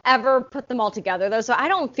don't ever put them all together though, so I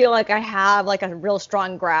don't feel like I have like a real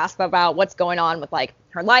strong grasp about what's going on with like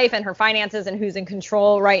her life and her finances and who's in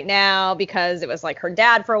control right now, because it was like her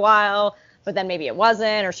dad for a while, but then maybe it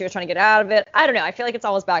wasn't, or she was trying to get out of it. I don't know. I feel like it's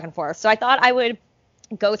always back and forth. So I thought I would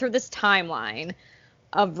go through this timeline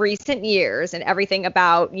of recent years and everything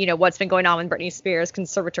about, you know, what's been going on with Britney Spears'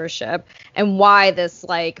 conservatorship and why this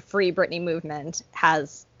like Free Britney movement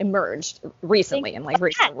has emerged recently in like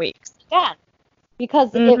recent weeks. Yeah,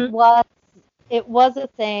 because it was a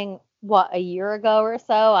thing, a year ago or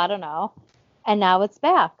so, I don't know, and now it's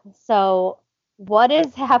back. So what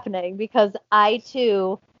is happening? Because I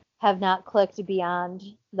too have not clicked beyond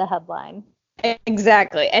the headline.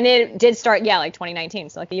 Exactly, and it did start, like 2019,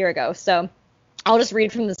 so like a year ago. So I'll just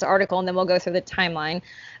read from this article and then we'll go through the timeline.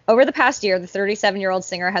 Over the past year, the 37-year-old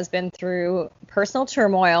singer has been through personal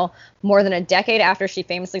turmoil more than a decade after she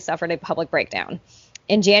famously suffered a public breakdown.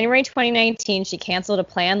 In January 2019, she canceled a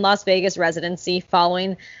planned Las Vegas residency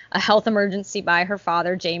following a health emergency by her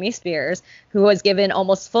father, Jamie Spears, who was given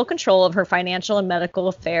almost full control of her financial and medical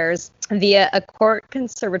affairs via a court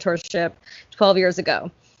conservatorship 12 years ago.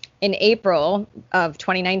 In April of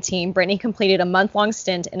 2019, Britney completed a month-long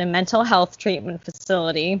stint in a mental health treatment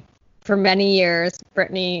facility. For many years,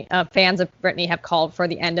 fans of Britney have called for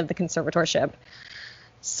the end of the conservatorship.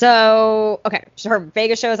 So, okay, her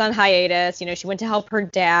Vegas show is on hiatus. You know, she went to help her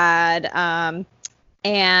dad,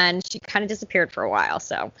 and she kind of disappeared for a while.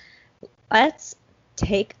 So let's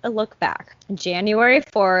take a look back. January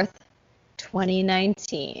 4th,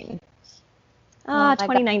 2019.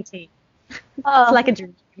 2019. It's like a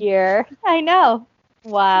dream. Year. I know.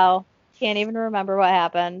 Wow. Can't even remember what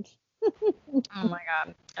happened. Oh my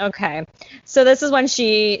God. Okay. So this is when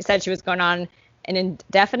she said she was going on an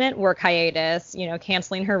indefinite work hiatus, you know,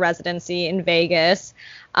 canceling her residency in Vegas,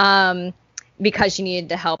 because she needed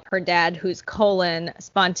to help her dad, whose colon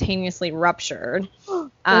spontaneously ruptured.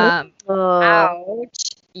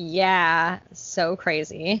 Ouch. Yeah. So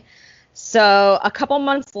crazy. So a couple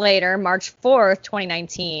months later, March 4th,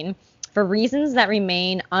 2019, for reasons that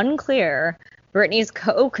remain unclear, Britney's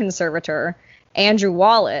co-conservator, Andrew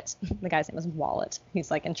Wallet, the guy's name is Wallet,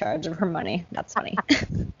 he's like in charge of her money. That's funny.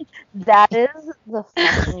 That is the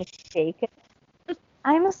fucking mistake.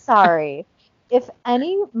 I'm sorry. if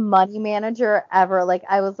any money manager ever, like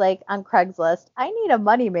I was like on Craigslist, I need a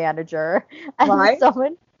money manager, and Right?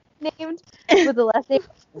 someone named with the last name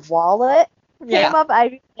Wallet came up,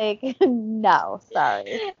 I'd be like, no,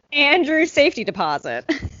 sorry. Andrew safety deposit.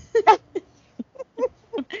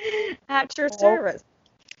 At your service.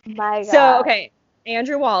 My God. So, okay,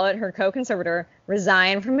 Andrew Wallet, her co-conservator,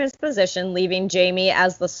 resigned from his position, leaving Jamie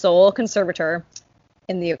as the sole conservator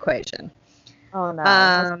in the equation. Oh, no.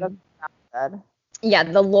 That's not good. Yeah,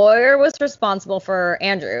 the lawyer was responsible for,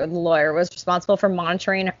 Andrew, the lawyer was responsible for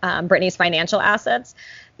monitoring Britney's financial assets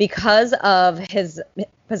because of his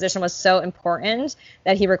position was so important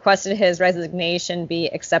that he requested his resignation be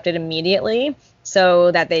accepted immediately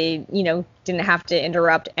so that they, you know, didn't have to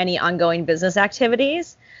interrupt any ongoing business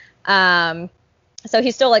activities. So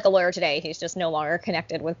he's still like a lawyer today. He's just no longer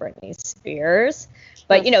connected with Britney Spears.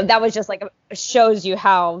 But, you know, that was just like shows you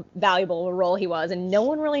how valuable a role he was. And no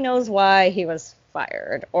one really knows why he was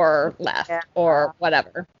fired or left or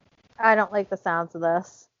whatever. I don't like the sounds of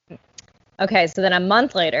this. Okay, so then a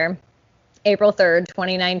month later, April 3rd,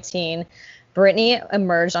 2019, Britney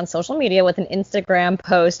emerged on social media with an Instagram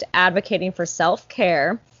post advocating for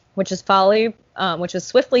self-care, which was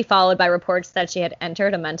swiftly followed by reports that she had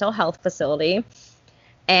entered a mental health facility.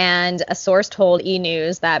 And a source told E!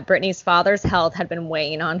 News that Britney's father's health had been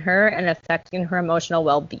weighing on her and affecting her emotional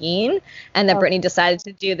well-being, and that Britney decided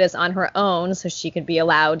to do this on her own so she could be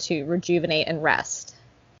allowed to rejuvenate and rest.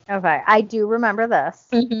 Okay, I do remember this.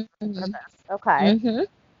 Okay.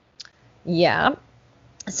 Yeah.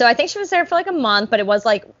 So I think she was there for like a month, but it was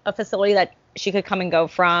like a facility that she could come and go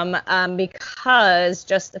from because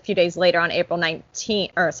just a few days later on April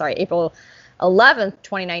 11th,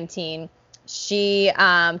 2019, she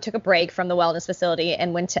took a break from the wellness facility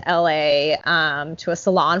and went to LA to a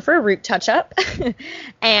salon for a root touch-up.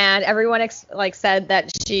 And everyone said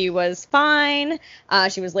that she was fine.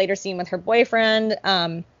 She was later seen with her boyfriend,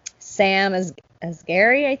 Sam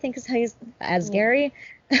Asghari, I think is how he's Asghari.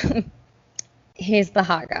 He's the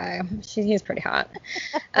hot guy. He's pretty hot.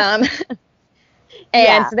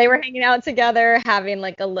 And so they were hanging out together, having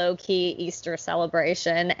like a low-key Easter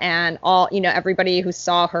celebration, and all, you know, everybody who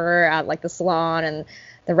saw her at like the salon and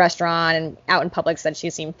the restaurant and out in public said she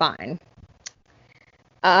seemed fine.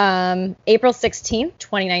 April 16th,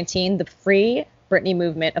 2019, the Free Britney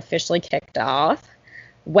movement officially kicked off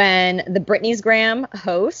when the Britney's Gram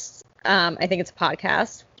hosts, I think it's a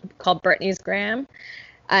podcast called Britney's Gram,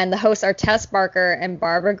 and the hosts are Tess Barker and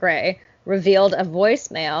Barbara Gray, revealed a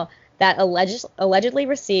voicemail that allegedly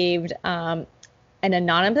received an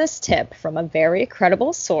anonymous tip from a very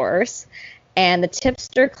credible source, and the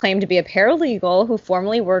tipster claimed to be a paralegal who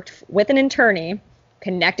formerly worked with an attorney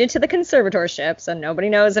connected to the conservatorship, so nobody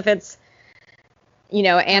knows if it's, you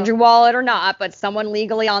know, Andrew Wallet or not, but someone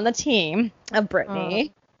legally on the team of Britney.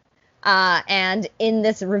 And in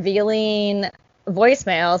this revealing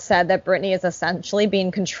voicemail said that Britney is essentially being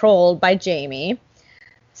controlled by Jamie.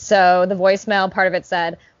 So the voicemail part of it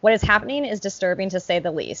said, "What is happening is disturbing to say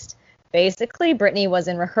the least. Basically, Britney was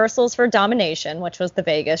in rehearsals for Domination, which was the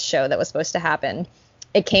Vegas show that was supposed to happen.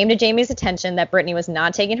 It came to Jamie's attention that Britney was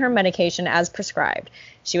not taking her medication as prescribed.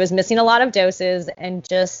 She was missing a lot of doses and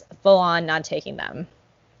just full on not taking them.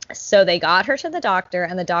 So they got her to the doctor,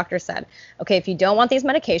 and the doctor said, okay, if you don't want these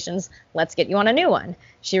medications, let's get you on a new one.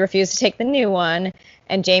 She refused to take the new one,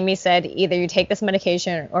 and Jamie said, either you take this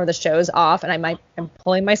medication or the show's off, and I'm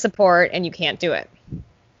pulling my support, and you can't do it.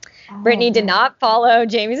 Britney did not follow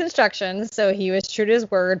Jamie's instructions, so he was true to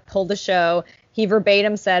his word, pulled the show. He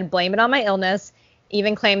verbatim said, blame it on my illness,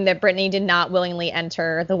 even claimed that Britney did not willingly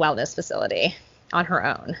enter the wellness facility on her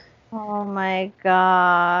own. Oh, my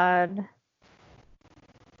God.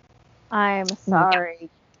 I'm sorry. Yeah.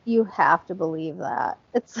 You have to believe that.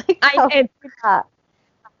 It's like,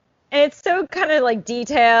 it's so kind of like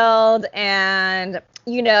detailed, and,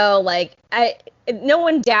 you know, like, no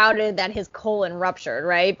one doubted that his colon ruptured,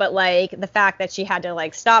 right? But, like, the fact that she had to,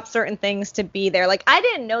 like, stop certain things to be there. Like, I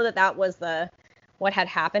didn't know that was what had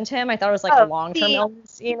happened to him. I thought it was, like, a long-term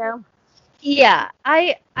illness, you know? Yeah,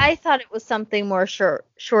 I thought it was something more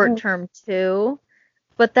short-term, too.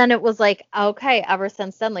 But then it was like, okay, ever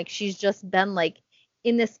since then, like, she's just been, like,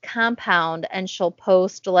 in this compound, and she'll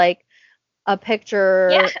post, like, a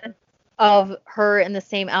picture of her in the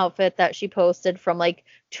same outfit that she posted from, like,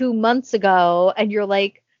 2 months ago, and you're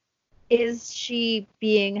like, is she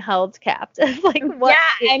being held captive? Like, what?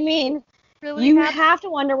 Yeah, I mean, really you have to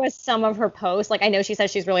wonder with some of her posts. Like, I know she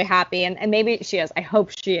says she's really happy, and maybe she is. I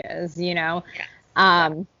hope she is, you know?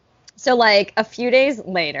 Yeah. So, like, a few days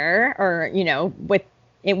later, or, you know, with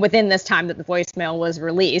within this time that the voicemail was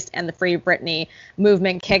released and the Free Britney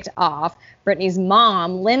movement kicked off, Britney's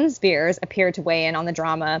mom, Lynn Spears, appeared to weigh in on the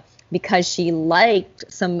drama because she liked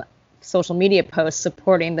some social media posts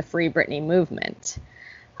supporting the Free Britney movement.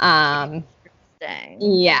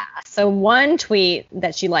 Yeah. So one tweet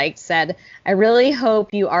that she liked said, "I really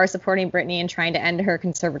hope you are supporting Britney and trying to end her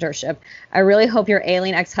conservatorship. I really hope your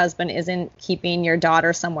alien ex-husband isn't keeping your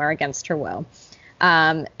daughter somewhere against her will."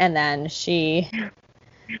 And then she,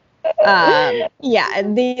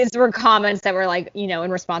 these were comments that were like,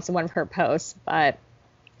 in response to one of her posts. But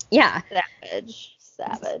yeah.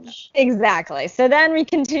 Savage. Exactly. So then we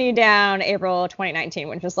continue down April 2019,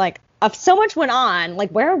 which was like, so much went on. Like,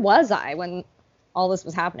 where was I when all this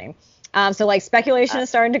was happening? So like speculation is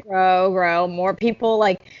starting to grow. More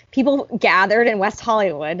people gathered in West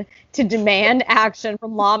Hollywood to demand action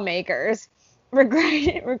from lawmakers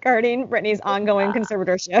regarding Britney's ongoing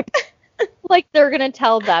conservatorship. Like they're gonna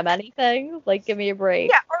tell them anything? Like, give me a break.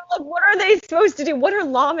 Yeah. Or like, what are they supposed to do? What are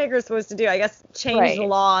lawmakers supposed to do? I guess change the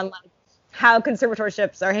law on like how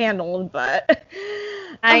conservatorships are handled. But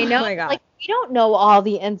I know. Oh my God. Like, we don't know all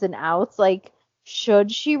the ins and outs. Like,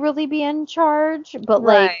 should she really be in charge? But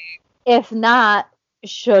like, if not,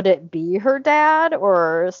 should it be her dad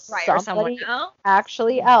or somebody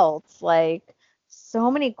actually else? Like, so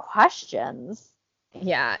many questions.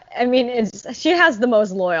 Yeah, I mean, she has the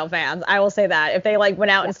most loyal fans. I will say that. If they like went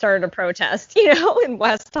out and started a protest, in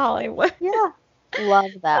West Hollywood. Yeah,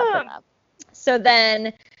 love that for them. So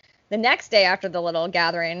then, the next day after the little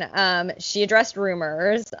gathering, she addressed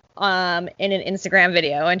rumors in an Instagram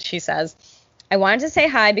video, and she says, "I wanted to say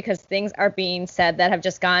hi because things are being said that have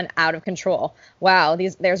just gone out of control. Wow,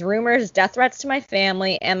 there's rumors, death threats to my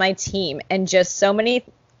family and my team, and just so many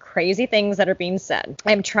crazy things that are being said.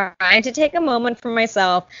 I'm trying to take a moment for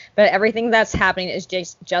myself, but everything that's happening is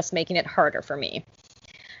just making it harder for me."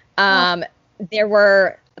 There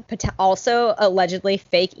were also allegedly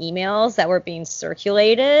fake emails that were being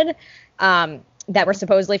circulated that were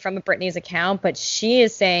supposedly from Britney's account, but she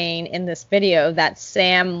is saying in this video that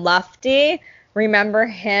Sam Lufty, remember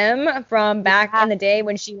him from back in the day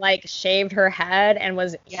when she like shaved her head and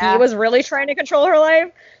he was really trying to control her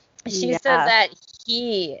life? She said that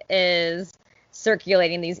he is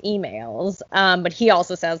circulating these emails, but he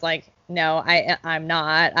also says like, no, I'm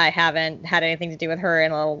not. I haven't had anything to do with her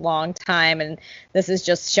in a long time, and this is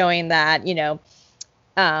just showing that, the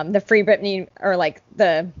Free Britney, or like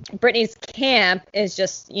the Britney's camp is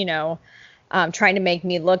just, trying to make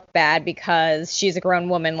me look bad because she's a grown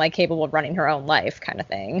woman, like capable of running her own life kind of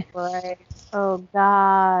thing. Right. Oh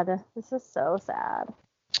God, this is so sad.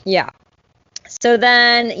 Yeah. So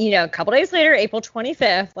then, a couple days later, April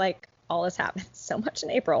 25th, like all this happened so much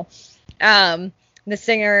in April. The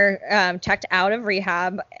singer checked out of the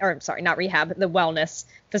wellness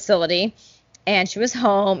facility, and she was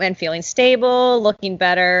home and feeling stable, looking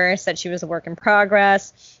better, said she was a work in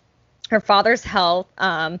progress. Her father's health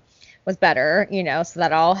was better, so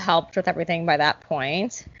that all helped with everything by that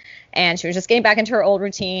point. And she was just getting back into her old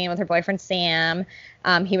routine with her boyfriend, Sam.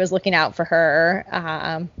 He was looking out for her.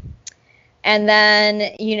 And then,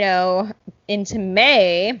 into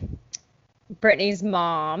May, Britney's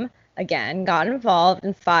mom again got involved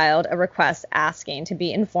and filed a request asking to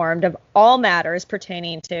be informed of all matters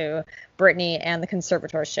pertaining to Britney and the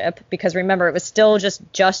conservatorship, because remember, it was still just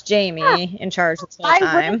Jamie in charge this whole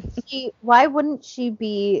time. Why wouldn't she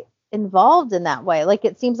be involved in that way? Like,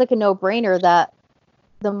 it seems like a no-brainer that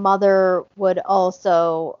the mother would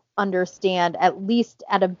also understand, at least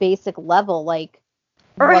at a basic level, like,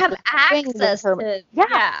 or have access to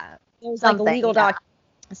there's like legal documents,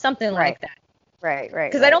 something like that. Right.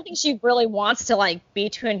 Because I don't think she really wants to like be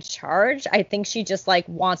too in charge. I think she just like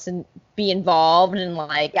wants to be involved and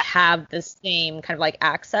like have the same kind of like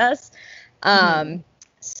access.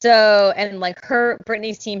 So, and like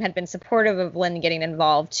Britney's team had been supportive of Lynn getting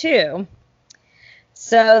involved too.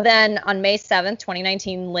 So then on May 7th,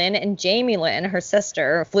 2019, Lynn and Jamie Lynn, her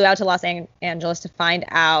sister, flew out to Los Angeles to find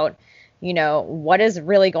out, what is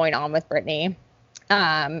really going on with Britney.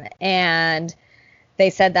 And they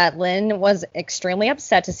said that Lynn was extremely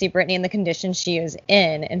upset to see Britney in the condition she is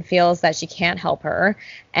in and feels that she can't help her,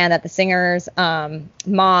 and that the singer's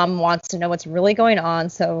mom wants to know what's really going on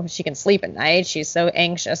so she can sleep at night. She's so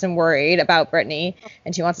anxious and worried about Britney,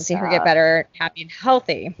 and she wants to see her get better, happy, and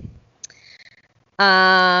healthy.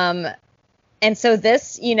 And so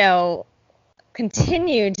this,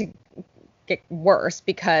 continued to get worse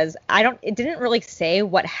because it didn't really say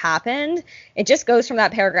what happened. It just goes from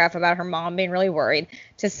that paragraph about her mom being really worried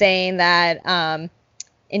to saying that on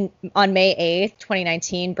May 8th,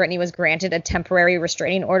 2019, Britney was granted a temporary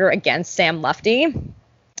restraining order against Sam Lufty.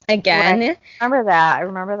 again. Right. I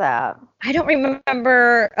remember that. I don't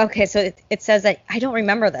remember. Okay, so it says that I don't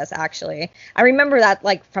remember this actually. I remember that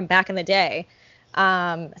like from back in the day.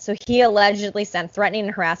 So he allegedly sent threatening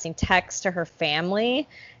and harassing texts to her family.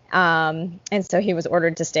 And so he was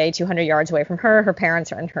ordered to stay 200 yards away from her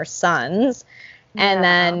parents, and her sons. And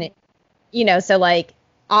then, so like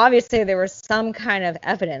obviously there was some kind of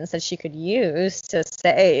evidence that she could use to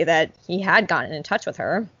say that he had gotten in touch with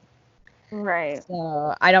her. Right.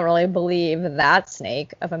 So I don't really believe that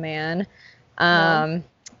snake of a man.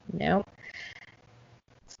 No.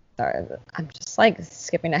 Sorry, I'm just like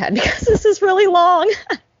skipping ahead because this is really long.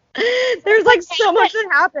 There's like so much that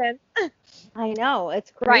happened. I know,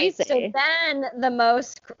 it's crazy. Right. So then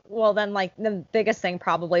the biggest thing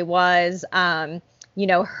probably was, her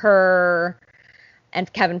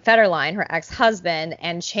and Kevin Federline, her ex-husband,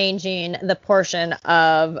 and changing the portion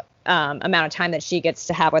of amount of time that she gets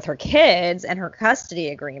to have with her kids and her custody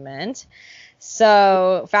agreement.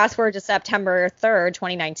 So fast forward to September 3rd,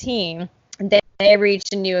 2019, they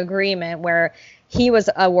reached a new agreement where he was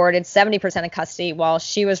awarded 70% of custody while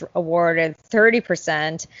she was awarded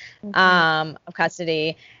 30% of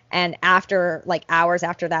custody. And after hours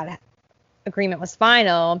after that agreement was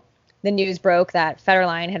final, the news broke that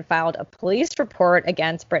Federline had filed a police report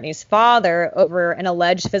against Brittany's father over an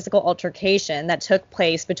alleged physical altercation that took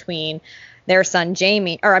place between their son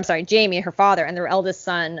Jamie, her father, and their eldest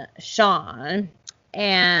son Sean.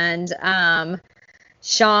 And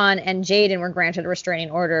Sean and Jaden were granted a restraining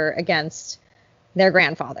order against their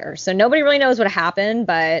grandfather. So nobody really knows what happened,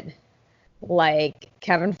 but like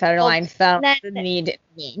Kevin Federline felt the need to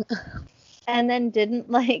intervene. And then didn't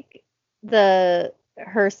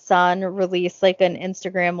her son release like an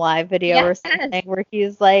Instagram live video or something where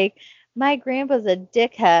he's like, my grandpa's a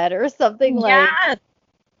dickhead or something like.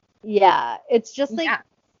 Yeah, it's just like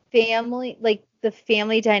family, like the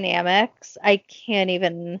family dynamics. I can't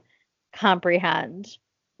even comprehend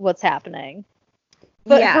what's happening.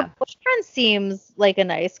 But her boyfriend seems like a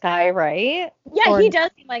nice guy, right? Yeah, he does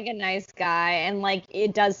seem like a nice guy, and like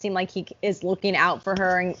it does seem like he is looking out for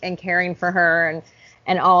her and caring for her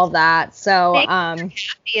and all of that. So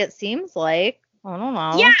it seems like. I don't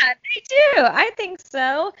know. Yeah, they do. I think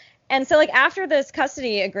so. And so like after this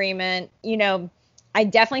custody agreement, I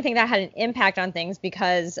definitely think that had an impact on things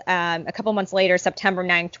because a couple months later, September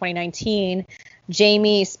 9th, 2019,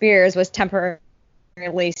 Jamie Spears was temporarily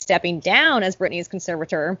stepping down as Brittany's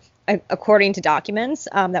conservator, according to documents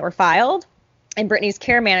that were filed. And Brittany's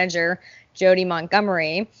care manager, Jody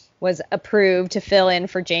Montgomery, was approved to fill in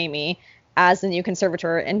for Jamie as the new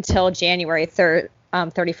conservator until January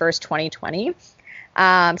 31st, 2020.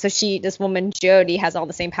 So this woman, Jody, has all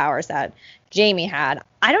the same powers that Jamie had.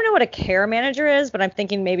 I don't know what a care manager is, but I'm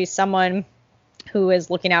thinking maybe someone who is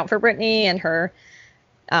looking out for Brittany and her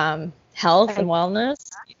health and wellness.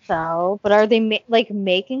 So, but are they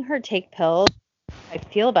making her take pills? I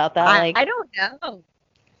feel about that. I don't know.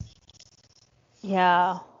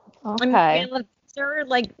 Yeah. Okay. I mean, they're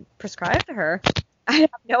prescribed to her. I have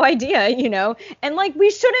no idea, and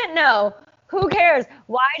we shouldn't know. Who cares?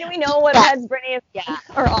 Why do we know what meds Brittany is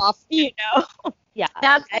or off? Yeah.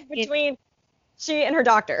 That's between she and her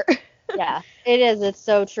doctor. Yeah, it is. It's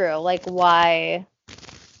so true. Why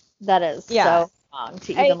that is so wrong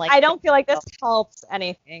to even I don't feel like this helps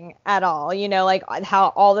anything at all.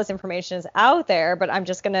 How all this information is out there, but I'm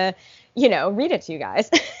just gonna, read it to you guys.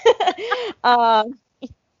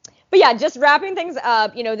 But yeah, just wrapping things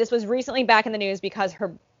up. This was recently back in the news because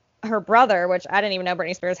her brother, which I didn't even know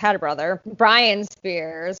Britney Spears had a brother, Brian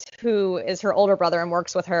Spears, who is her older brother and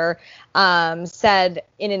works with her, said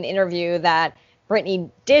in an interview that Britney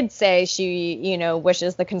did say she,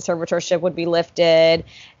 wishes the conservatorship would be lifted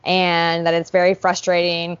and that it's very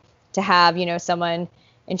frustrating to have, someone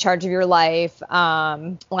in charge of your life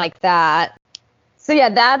like that. So yeah,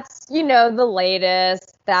 that's, the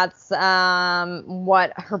latest. That's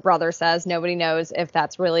what her brother says. Nobody knows if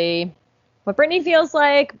that's really what Britney feels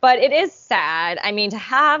like, but it is sad. I mean, to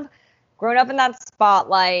have grown up in that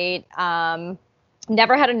spotlight,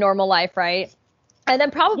 never had a normal life, right? And then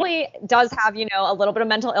probably does have, a little bit of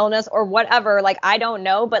mental illness or whatever. I don't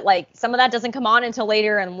know, but some of that doesn't come on until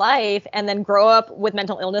later in life. And then grow up with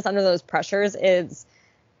mental illness under those pressures is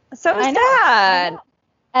so sad.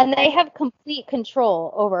 And they have complete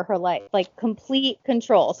control over her life, complete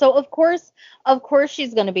control. So of course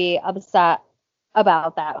she's going to be upset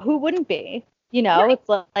about that. Who wouldn't be? It's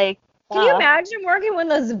like. Can you imagine working with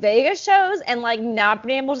those Vegas shows and not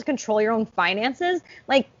being able to control your own finances?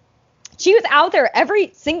 She was out there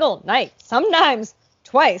every single night, sometimes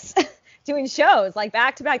twice, doing shows like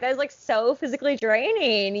back to back. That is like so physically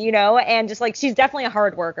draining, and just like she's definitely a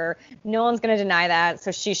hard worker. No one's going to deny that.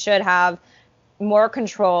 So she should have more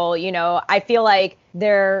control. I feel like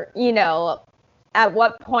at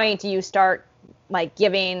what point do you start like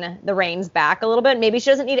giving the reins back a little bit? Maybe she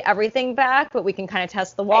doesn't need everything back, but we can kind of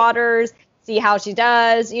test the waters, see how she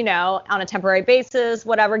does, on a temporary basis,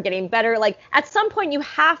 whatever, getting better. Like at some point you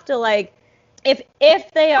have to like,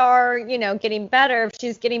 if they are, getting better, if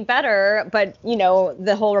she's getting better, but,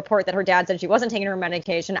 the whole report that her dad said she wasn't taking her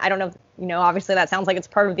medication, I don't know, obviously that sounds like it's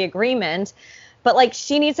part of the agreement, but like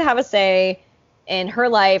she needs to have a say in her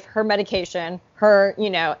life, her medication, her,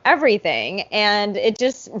 everything. And it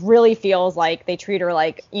just really feels like they treat her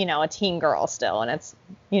like, a teen girl still. And it's,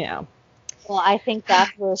 Well, I think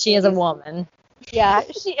that's where she is a woman. Yeah,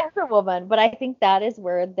 she is a woman. But I think that is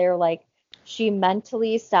where they're like, she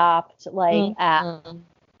mentally stopped like at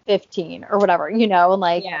 15 or whatever, and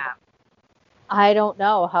like, yeah. I don't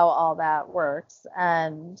know how all that works.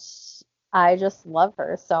 And I just love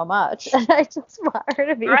her so much. And I just want her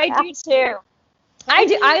to be happy. I do too. I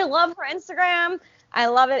do. I love her Instagram. I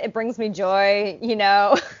love it. It brings me joy,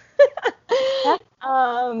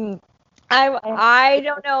 I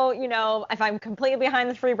don't know, if I'm completely behind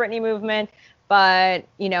the Free Britney movement, but,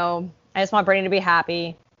 I just want Britney to be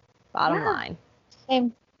happy. Bottom line.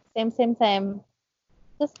 Same.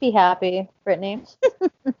 Just be happy, Britney.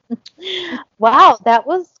 Wow, that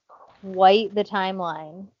was quite the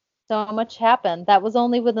timeline. So much happened. That was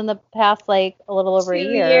only within the past, like, a little over a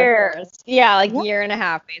year. 2 years. Yeah, like a year and a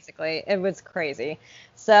half, basically. It was crazy.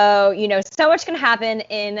 So, so much can happen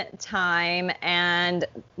in time. And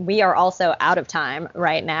we are also out of time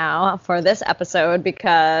right now for this episode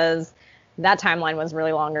because that timeline was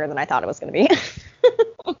really longer than I thought it was going to be.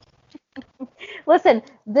 Listen,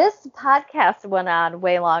 this podcast went on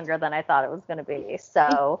way longer than I thought it was going to be.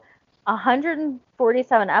 So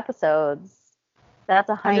 147 episodes. That's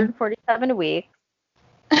 147 weeks.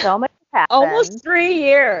 So much happened. Almost 3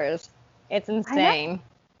 years. It's insane.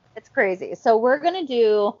 It's crazy. So we're going to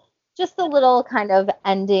do just a little kind of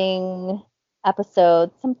ending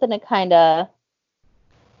episode, something to kind of,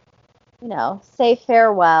 say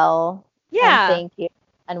farewell. Yeah. And thank you.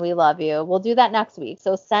 And we love you. We'll do that next week.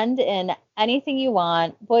 So send in anything you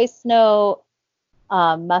want, voice note,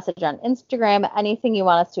 message on Instagram, anything you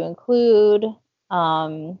want us to include.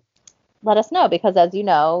 Let us know because, as you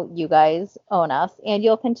know, you guys own us and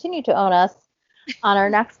you'll continue to own us on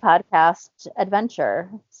our next podcast adventure.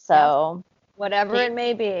 So whatever it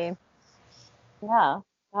may be. Yeah.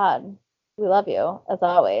 God, we love you as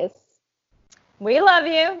always. We love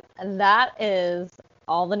you. And that is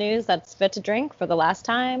all the news that's fit to drink for the last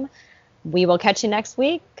time. We will catch you next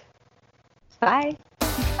week. Bye.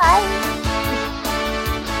 Bye.